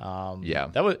thumb?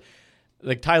 That was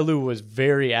like Ty Lue was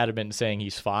very adamant in saying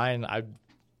he's fine.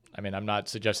 I mean, I'm not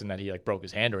suggesting that he like broke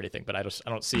his hand or anything, but I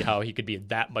don't see how he could be in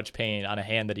that much pain on a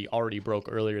hand that he already broke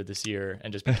earlier this year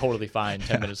and just be totally fine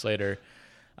 10 minutes later.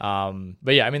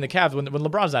 But yeah, I mean, the Cavs, when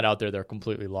LeBron's not out there, they're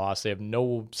completely lost. They have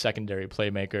no secondary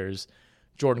playmakers.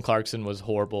 Jordan Clarkson was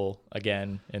horrible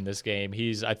again in this game.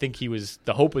 The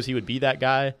hope was he would be that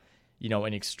guy,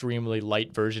 an extremely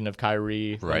light version of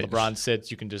Kyrie. Right. When LeBron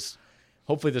sits, you can just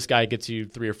hopefully this guy gets you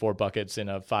 3 or 4 buckets in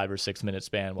a 5 or 6 minute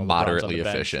span. While moderately LeBron's on the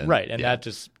bench. Efficient. Right. And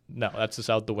that's just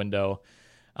out the window.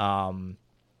 And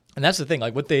that's the thing.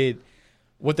 Like what they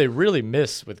really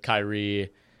miss with Kyrie,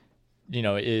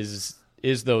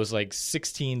 is those like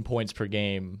 16 points per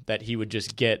game that he would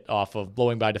just get off of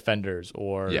blowing by defenders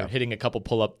or hitting a couple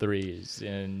pull-up threes.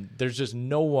 And there's just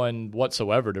no one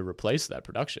whatsoever to replace that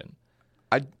production.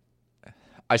 I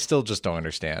still just don't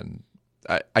understand.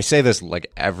 I say this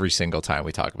like every single time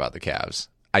we talk about the Cavs.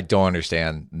 I don't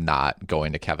understand not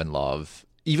going to Kevin Love,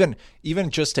 even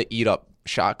just to eat up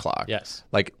shot clock. Yes.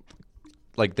 Like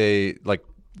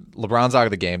LeBron's out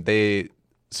of the game.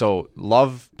 So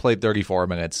Love played 34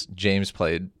 minutes.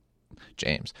 LeBron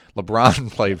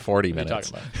played 40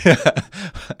 minutes.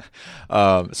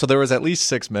 So there was at least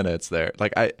 6 minutes there.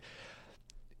 Like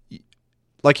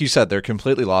you said, they're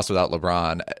completely lost without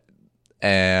LeBron,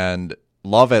 and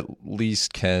Love at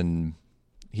least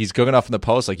he's good enough in the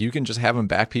post. Like you can just have him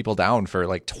back people down for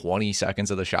like 20 seconds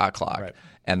of the shot clock, right,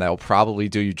 and that'll probably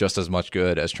do you just as much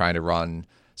good as trying to run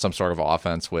some sort of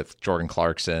offense with Jordan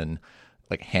Clarkson,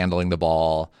 like handling the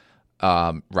ball,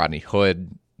 Rodney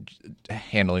Hood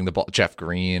handling the ball, Jeff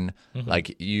Green. Mm-hmm.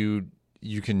 Like you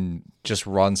can just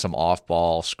run some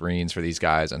off-ball screens for these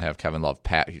guys and have Kevin Love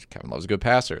Kevin Love's a good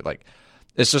passer. Like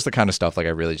it's just the kind of stuff like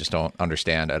I really just don't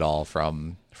understand at all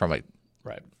from a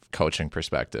coaching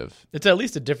perspective. It's at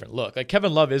least a different look. Like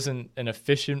Kevin Love isn't an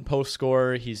efficient post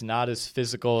scorer. He's not as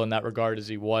physical in that regard as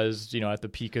he was, at the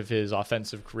peak of his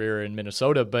offensive career in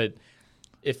Minnesota. But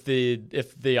if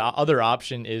the other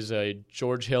option is a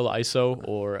George Hill ISO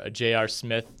or a J.R.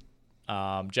 Smith,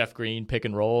 Jeff Green pick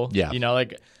and roll,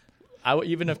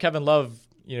 even if Kevin Love,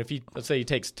 let's say he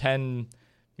takes 10,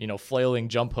 flailing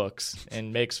jump hooks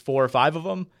and makes 4 or 5 of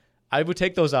them, I would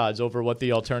take those odds over what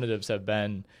the alternatives have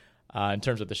been in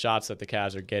terms of the shots that the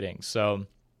Cavs are getting. So,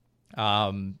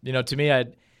 to me,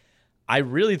 I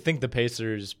really think the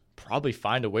Pacers probably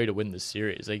find a way to win this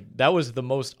series. Like that was the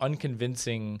most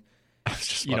unconvincing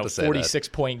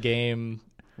 46-point game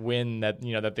win that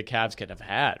the Cavs could have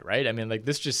had, right? I mean, like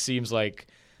this just seems like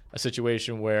a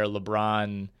situation where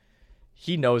LeBron,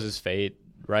 he knows his fate,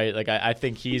 right? Like I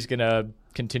think he's gonna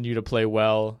continue to play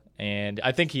well, and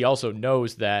I think he also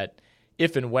knows that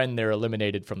if and when they're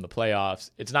eliminated from the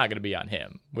playoffs, it's not going to be on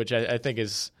him, which I think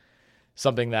is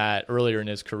something that earlier in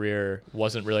his career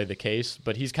wasn't really the case.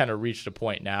 But he's kind of reached a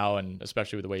point now, and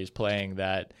especially with the way he's playing,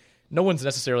 that no one's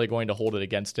necessarily going to hold it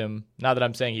against him. Not that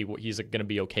I'm saying he's going to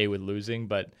be okay with losing,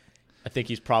 but I think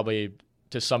he's probably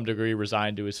to some degree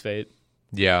resigned to his fate.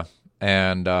 Yeah,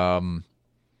 and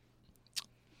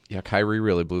Kyrie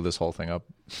really blew this whole thing up.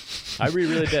 Kyrie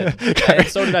really did, and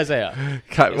so did Isaiah.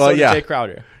 So did Jay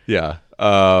Crowder. Yeah,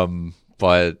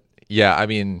 but Yeah, I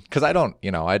mean, because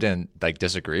I didn't like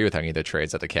disagree with any of the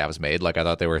trades that the Cavs made. Like, I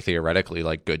thought they were theoretically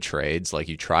like good trades. Like,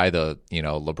 you try the,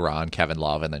 LeBron, Kevin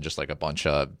Love, and then just like a bunch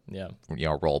of,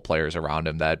 role players around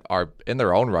him that are in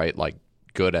their own right, like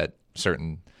good at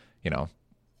certain,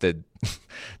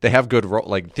 they have good role.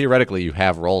 Like, theoretically, you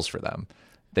have roles for them.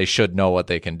 They should know what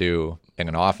they can do in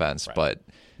an offense, but.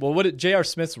 Well, what J.R.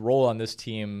 Smith's role on this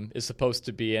team is supposed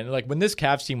to be, and like when this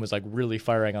Cavs team was like really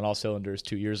firing on all cylinders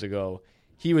 2 years ago,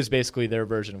 he was basically their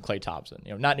version of Klay Thompson.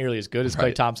 Not nearly as good as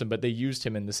Klay Thompson, but they used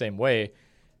him in the same way.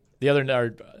 The other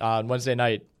night, on Wednesday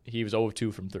night, he was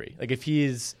 0-2 from 3. Like if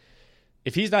he's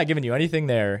not giving you anything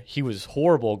there, he was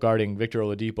horrible guarding Victor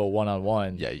Oladipo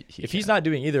one-on-one. Yeah, if he's not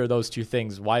doing either of those two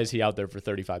things, why is he out there for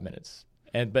 35 minutes?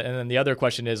 And then the other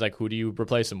question is like, who do you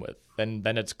replace him with?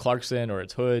 Then it's Clarkson or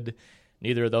it's Hood.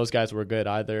 Neither of those guys were good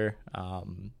either.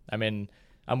 I mean,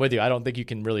 I'm with you. I don't think you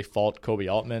can really fault Kobe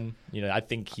Altman. I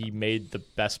think he made the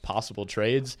best possible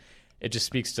trades. It just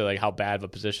speaks to like how bad of a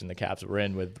position the Cavs were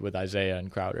in with Isaiah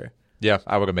and Crowder. Yeah,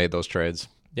 I would have made those trades.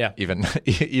 Yeah.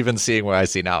 Even seeing what I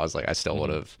see now, I still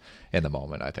would have, in the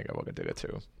moment, I think I would have did it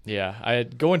too. Yeah,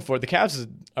 going forward, the Cavs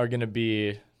are going to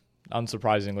be,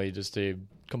 unsurprisingly, just a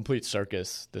complete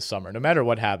circus this summer. No matter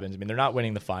what happens, I mean, they're not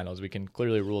winning the finals. We can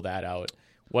clearly rule that out.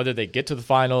 Whether they get to the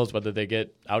finals, whether they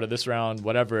get out of this round,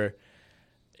 whatever,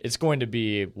 it's going to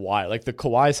be wild. Like the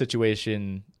Kawhi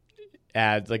situation,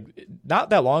 not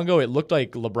that long ago, it looked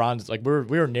like LeBron's like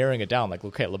we were narrowing it down. Like,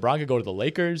 okay, LeBron could go to the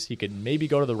Lakers, he could maybe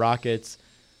go to the Rockets.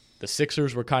 The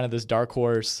Sixers were kind of this dark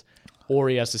horse, or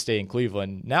he has to stay in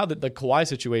Cleveland. Now that the Kawhi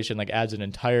situation like adds an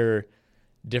entire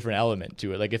different element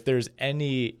to it. Like if there's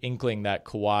any inkling that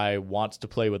Kawhi wants to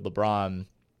play with LeBron,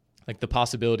 like the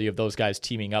possibility of those guys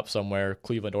teaming up somewhere,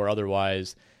 Cleveland or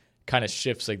otherwise, kind of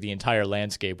shifts like the entire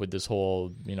landscape with this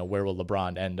whole, where will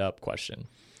LeBron end up question.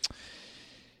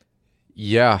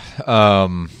 Yeah.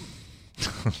 LeBron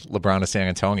to San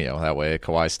Antonio. That way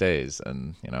Kawhi stays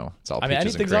and, it's all peaches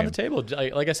anything's and cream. on the table.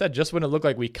 Like I said, just when it looked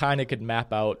like we kind of could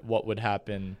map out what would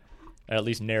happen, or at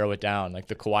least narrow it down, like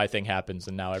the Kawhi thing happens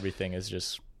and now everything is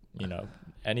just,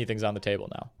 anything's on the table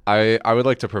now. I would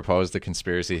like to propose the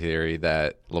conspiracy theory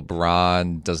that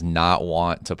LeBron does not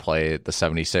want to play the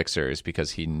 76ers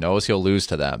because he knows he'll lose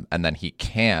to them, and then he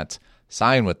can't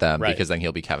sign with them because then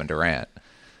he'll be Kevin Durant.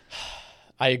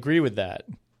 I agree with that.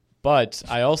 But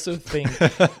I also think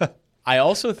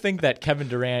that Kevin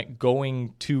Durant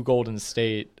going to Golden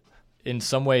State in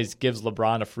some ways gives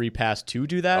LeBron a free pass to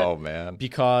do that. Oh, man.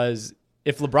 Because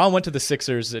if LeBron went to the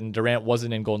Sixers and Durant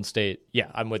wasn't in Golden State,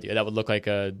 yeah, I'm with you. That would look like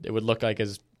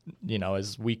as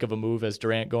weak of a move as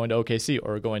Durant going to OKC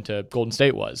or going to Golden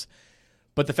State was.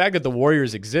 But the fact that the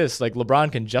Warriors exist, like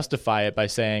LeBron can justify it by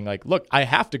saying, like, look, I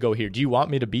have to go here. Do you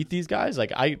want me to beat these guys?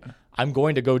 Like I'm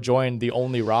going to go join the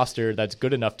only roster that's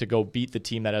good enough to go beat the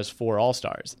team that has 4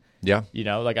 All-Stars. Yeah.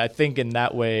 I think in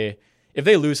that way, if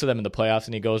they lose to them in the playoffs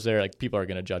and he goes there, like people are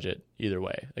going to judge it either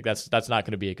way. Like that's not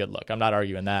going to be a good look. I'm not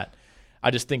arguing that.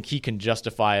 I just think he can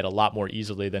justify it a lot more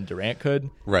easily than Durant could.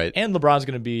 Right. And LeBron's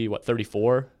going to be,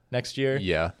 34 next year?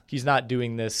 Yeah. He's not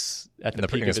doing this at the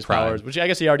peak of his prime. powers, which I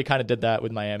guess he already kind of did that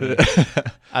with Miami.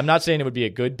 I'm not saying it would be a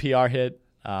good PR hit.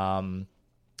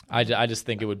 I just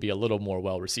think it would be a little more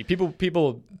well-received.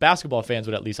 People, basketball fans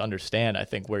would at least understand, I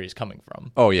think, where he's coming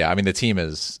from. Oh, yeah. I mean, the team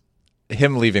is...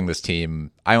 Him leaving this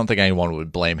team, I don't think anyone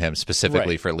would blame him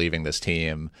specifically for leaving this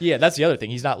team. Yeah, that's the other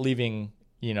thing. He's not leaving...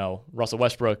 Russell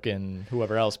Westbrook and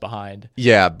whoever else behind.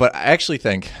 Yeah, but I actually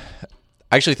think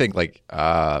like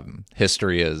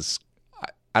history is,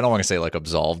 I don't want to say like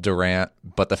absolved Durant,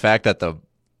 but the fact that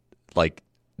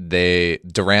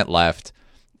Durant left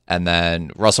and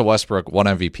then Russell Westbrook won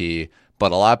MVP,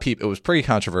 but a lot of people, it was pretty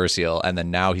controversial, and then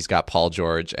now he's got Paul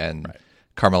George and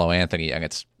Carmelo Anthony, and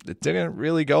it didn't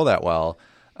really go that well.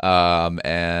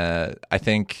 And I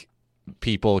think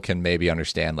people can maybe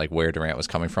understand like where Durant was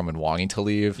coming from and wanting to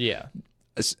leave. Yeah,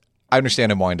 I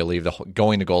understand him wanting to leave.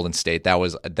 Going to Golden State, that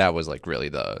was like really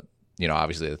the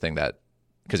obviously the thing that,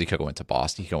 because he could go into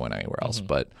Boston, he could go in anywhere else.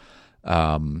 But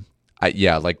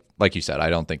like you said, I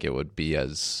don't think it would be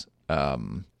as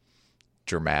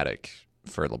dramatic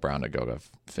for LeBron to go to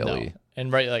Philly. No.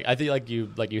 And I think like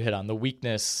you hit on the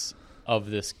weakness of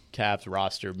this Cavs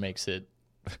roster makes it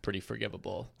pretty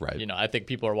forgivable. Right. I think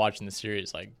people are watching the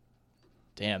series like,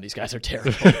 damn, these guys are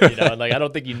terrible. And like I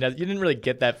don't think you didn't really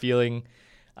get that feeling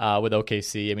with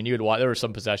OKC. I mean, there were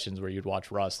some possessions where you'd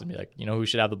watch Russ and be like, who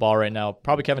should have the ball right now?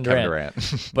 Probably Kevin Durant.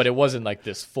 But it wasn't like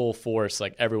this full force,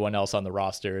 like everyone else on the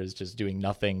roster is just doing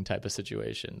nothing type of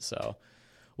situation. So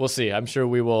we'll see. I'm sure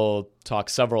we will talk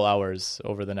several hours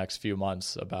over the next few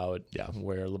months about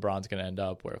where LeBron's going to end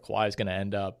up, where Kawhi's going to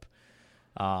end up.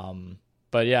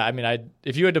 But yeah, I mean,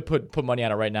 if you had to put money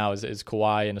on it right now, is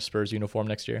Kawhi in a Spurs uniform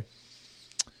next year?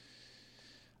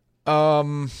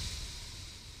 That's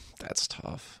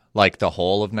tough. Like the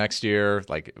whole of next year,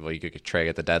 like you could trade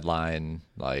at the deadline,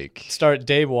 like start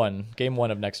game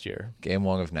one of next year. Game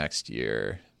 1 of next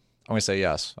year. I'm gonna say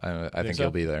yes. I think so?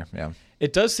 he'll be there. Yeah.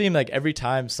 It does seem like every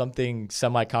time something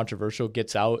semi-controversial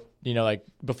gets out, like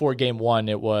before game 1,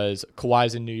 it was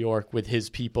Kawhi's in New York with his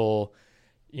people.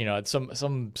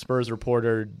 Some Spurs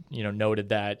reporter, noted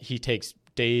that he takes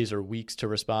days or weeks to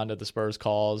respond to the Spurs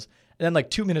calls. And then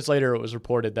like 2 minutes later, it was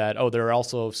reported that, there are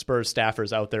also Spurs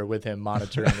staffers out there with him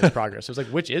monitoring his progress. So it's like,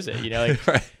 which is it?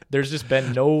 Right. There's just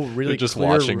been no really They're just clear,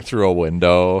 watching through a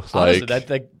window.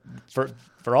 Honestly,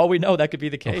 for all we know, that could be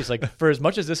the case. Like for as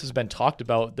much as this has been talked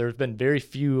about, there's been very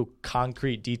few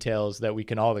concrete details that we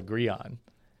can all agree on.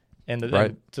 And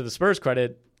to the Spurs'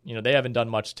 credit, they haven't done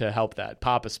much to help that.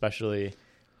 Pop especially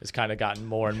has kind of gotten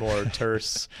more and more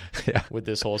terse with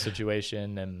this whole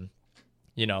situation. And,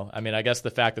 I guess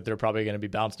the fact that they're probably going to be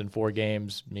bounced in 4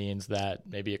 games means that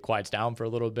maybe it quiets down for a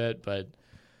little bit, but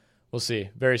we'll see.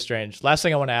 Very strange. Last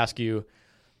thing I want to ask you,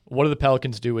 what do the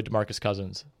Pelicans do with DeMarcus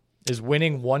Cousins? Is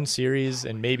winning one series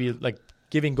and maybe like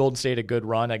giving Golden State a good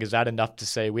run, like is that enough to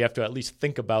say we have to at least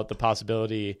think about the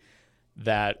possibility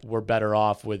that we're better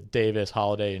off with Davis,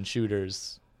 Holiday, and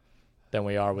shooters than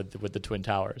we are with the Twin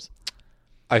Towers?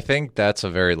 I think that's a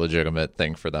very legitimate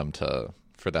thing for them to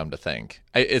think.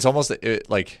 It's almost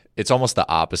the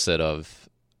opposite of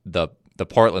the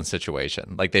Portland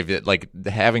situation. Like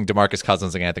having DeMarcus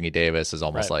Cousins and Anthony Davis is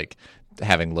almost like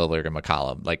having Lillard and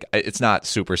McCollum. Like it's not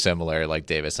super similar. Like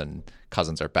Davis and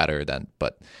Cousins are better than,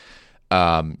 but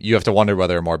you have to wonder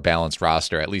whether a more balanced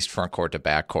roster, at least front court to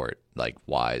back court, like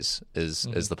wise is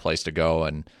the place to go.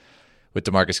 And with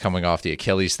DeMarcus coming off the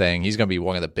Achilles thing, he's going to be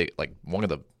one of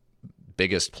the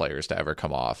biggest players to ever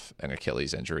come off an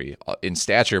Achilles injury in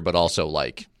stature, but also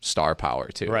like star power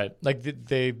too. Right. Like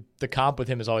the comp with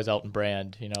him is always Elton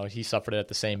Brand. He suffered it at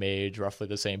the same age, roughly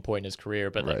the same point in his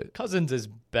career. But like Cousins is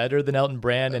better than Elton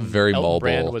Brand, and very Elton mobile.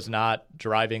 Brand was not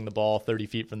driving the ball 30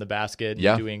 feet from the basket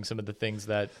and doing some of the things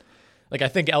that, like I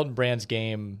think Elton Brand's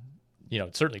game,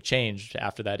 certainly changed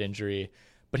after that injury,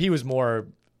 but he was more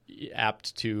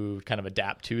apt to kind of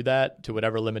adapt to that, to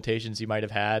whatever limitations he might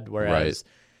have had. Whereas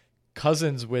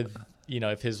Cousins with,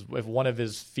 if one of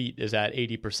his feet is at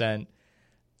 80%,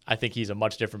 I think he's a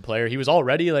much different player. He was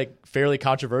already like fairly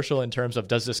controversial in terms of,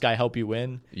 does this guy help you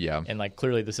win? Yeah. And like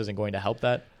clearly this isn't going to help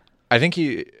that. I think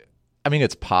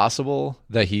it's possible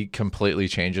that he completely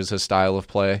changes his style of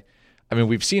play. I mean,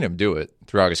 we've seen him do it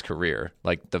throughout his career.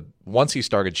 Like once he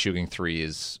started shooting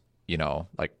threes,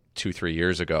 like 2-3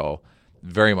 years ago,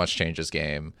 very much changed his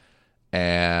game.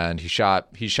 And he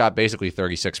shot basically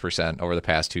 36% over the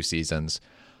past 2 seasons.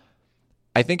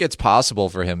 I think it's possible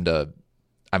for him to,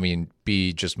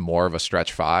 be just more of a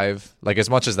stretch 5. Like as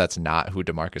much as that's not who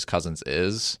DeMarcus Cousins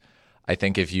is, I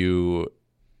think if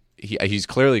he's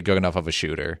clearly good enough of a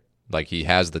shooter. Like he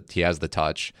has the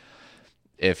touch.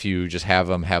 If you just have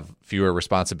him have fewer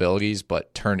responsibilities,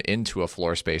 but turn into a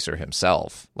floor spacer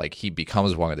himself, like he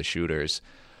becomes one of the shooters.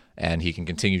 And he can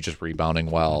continue just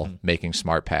rebounding well, making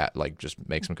smart just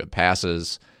make some good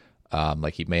passes.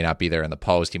 Like he may not be there in the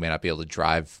post, he may not be able to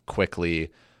drive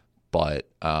quickly, but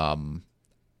I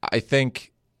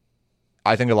think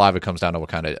a lot of it comes down to what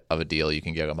kind of a deal you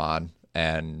can get him on,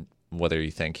 and whether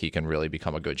you think he can really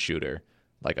become a good shooter,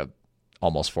 like a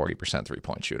almost 40%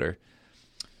 3-point shooter.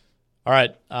 All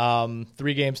right, 3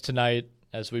 games tonight.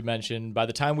 As we mentioned, by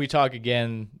the time we talk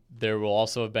again, there will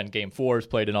also have been Game 4s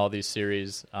played in all these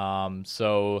series.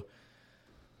 So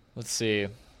let's see.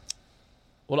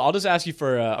 Well, I'll just ask you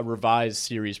for a revised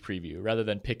series preview rather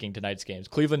than picking tonight's games.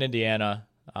 Cleveland, Indiana.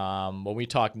 When we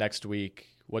talk next week,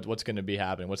 what's going to be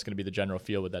happening? What's going to be the general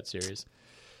feel with that series?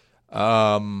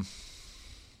 Well,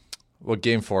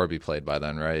 Game 4 will be played by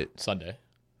then, right? Sunday.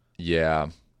 Yeah,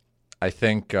 I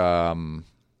think it'll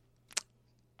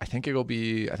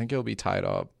be tied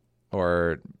up,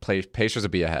 or Pacers will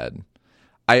be ahead.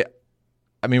 I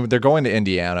mean, they're going to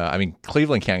Indiana. I mean,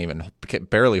 Cleveland can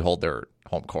barely hold their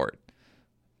home court.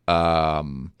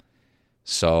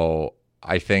 So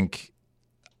I don't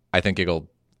think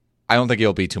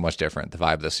it'll be too much different, the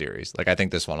vibe of the series. Like I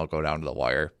think this one will go down to the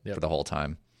wire for the whole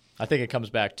time. I think it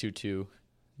comes back 2-2.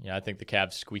 Yeah, I think the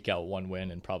Cavs squeak out one win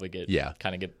and probably get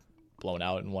blown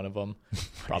out in one of them,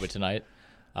 probably tonight.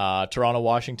 Toronto,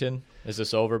 Washington. Is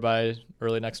this over by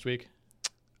early next week?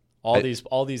 All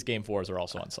these Game 4s are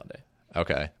also on Sunday.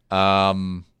 Okay.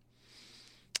 I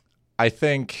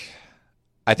think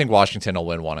Washington will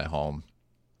win one at home.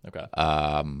 Okay.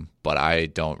 But I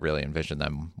don't really envision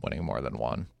them winning more than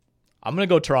one. I'm going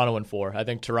to go Toronto in 4. I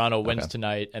think Toronto wins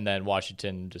tonight, and then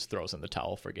Washington just throws in the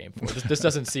towel for game 4. This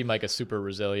doesn't seem like a super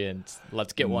resilient,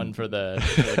 let's get one for the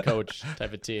coach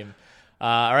type of team.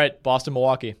 All right, Boston,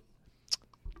 Milwaukee.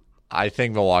 I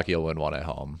think Milwaukee will win one at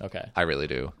home. Okay. I really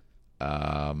do.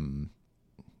 Yeah.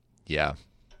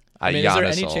 I mean, is there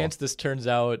any chance this turns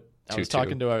out? I was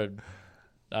talking to our.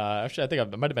 Actually, I think I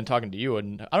might have been talking to you,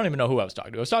 and I don't even know who I was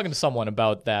talking to. I was talking to someone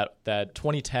about that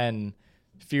 2010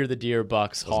 Fear the Deer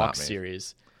Bucks Hawks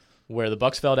series, where the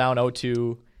Bucks fell down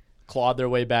 0-2, clawed their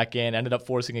way back in, ended up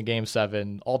forcing a Game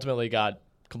 7, ultimately got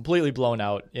completely blown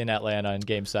out in Atlanta in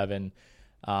Game 7. Is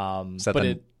that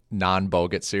the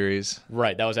non-Bogut series?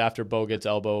 Right. That was after Bogut's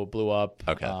elbow blew up.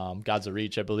 Okay. Godza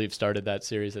Reach, I believe, started that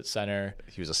series at center.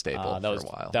 He was a staple for a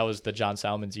while. That was the John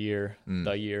Salmons year,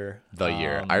 the year.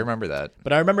 I remember that.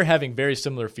 But I remember having very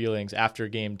similar feelings after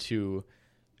Game 2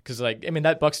 because,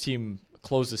 that Bucks team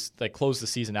closed the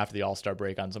season after the All-Star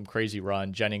break on some crazy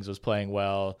run. Jennings was playing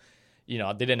well. They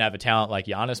didn't have a talent like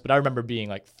Giannis, but I remember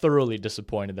being thoroughly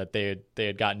disappointed that they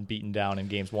had gotten beaten down in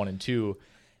games 1 and 2.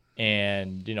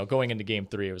 And, going into Game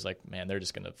 3, it was like, man, they're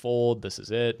just going to fold. This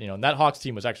is it. And that Hawks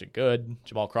team was actually good.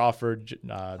 Jamal Crawford,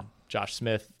 Josh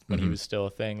Smith, when he was still a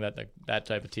thing, that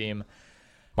type of team.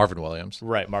 Marvin Williams.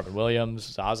 Right, Marvin Williams.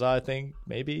 Zaza, I think,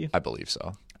 maybe. I believe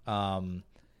so.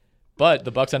 But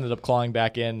the Bucks ended up clawing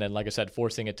back in and, like I said,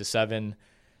 forcing it to 7.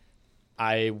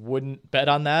 I wouldn't bet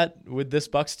on that with this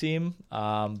Bucks team,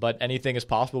 but anything is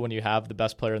possible when you have the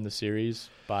best player in the series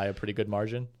by a pretty good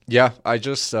margin. Yeah, I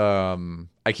just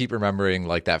I keep remembering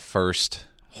that first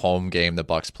home game the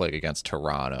Bucks played against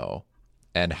Toronto,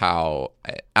 and how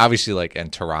obviously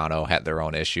and Toronto had their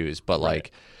own issues,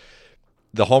 but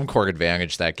the home court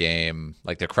advantage that game,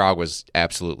 the crowd was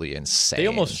absolutely insane. They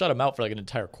almost shut them out for an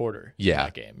entire quarter. Yeah, in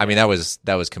that game. I mean that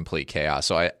was complete chaos.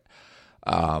 So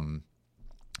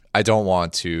I don't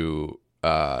want to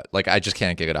I just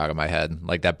can't get it out of my head.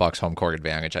 That Bucks home court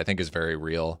advantage I think is very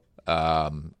real. I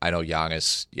know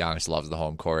Giannis loves the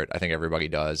home court. I think everybody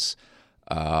does.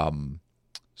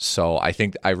 So I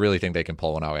really think they can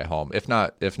pull one out at home. If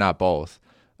not both.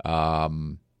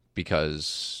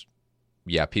 Because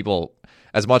people,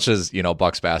 as much as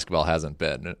Bucks basketball hasn't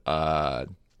been a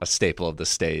staple of the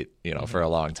state, for a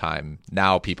long time,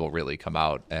 now people really come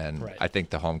out, and I think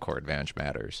the home court advantage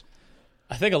matters.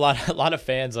 I think a lot of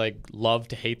fans love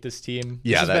to hate this team.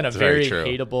 Yeah, this has been a very true.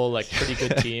 hateable, pretty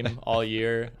good team all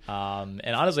year.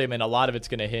 And honestly, a lot of it's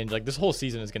going to hinge. This whole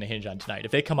season is going to hinge on tonight.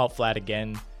 If they come out flat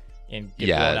again and get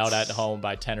blown out at home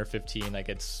by 10 or 15,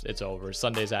 it's over.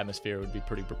 Sunday's atmosphere would be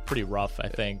pretty rough, I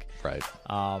think. Right.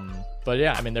 But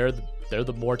yeah, they're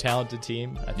the more talented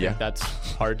team. I think that's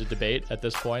hard to debate at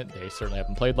this point. They certainly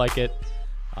haven't played like it.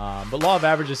 But law of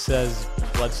averages says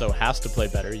Bledsoe has to play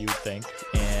better, you would think.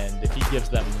 And if he gives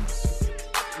them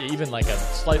even a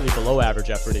slightly below average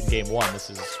effort in Game 1, this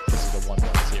is a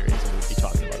 1-1 series, and we'd be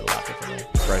talking about it a lot differently.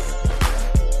 Right.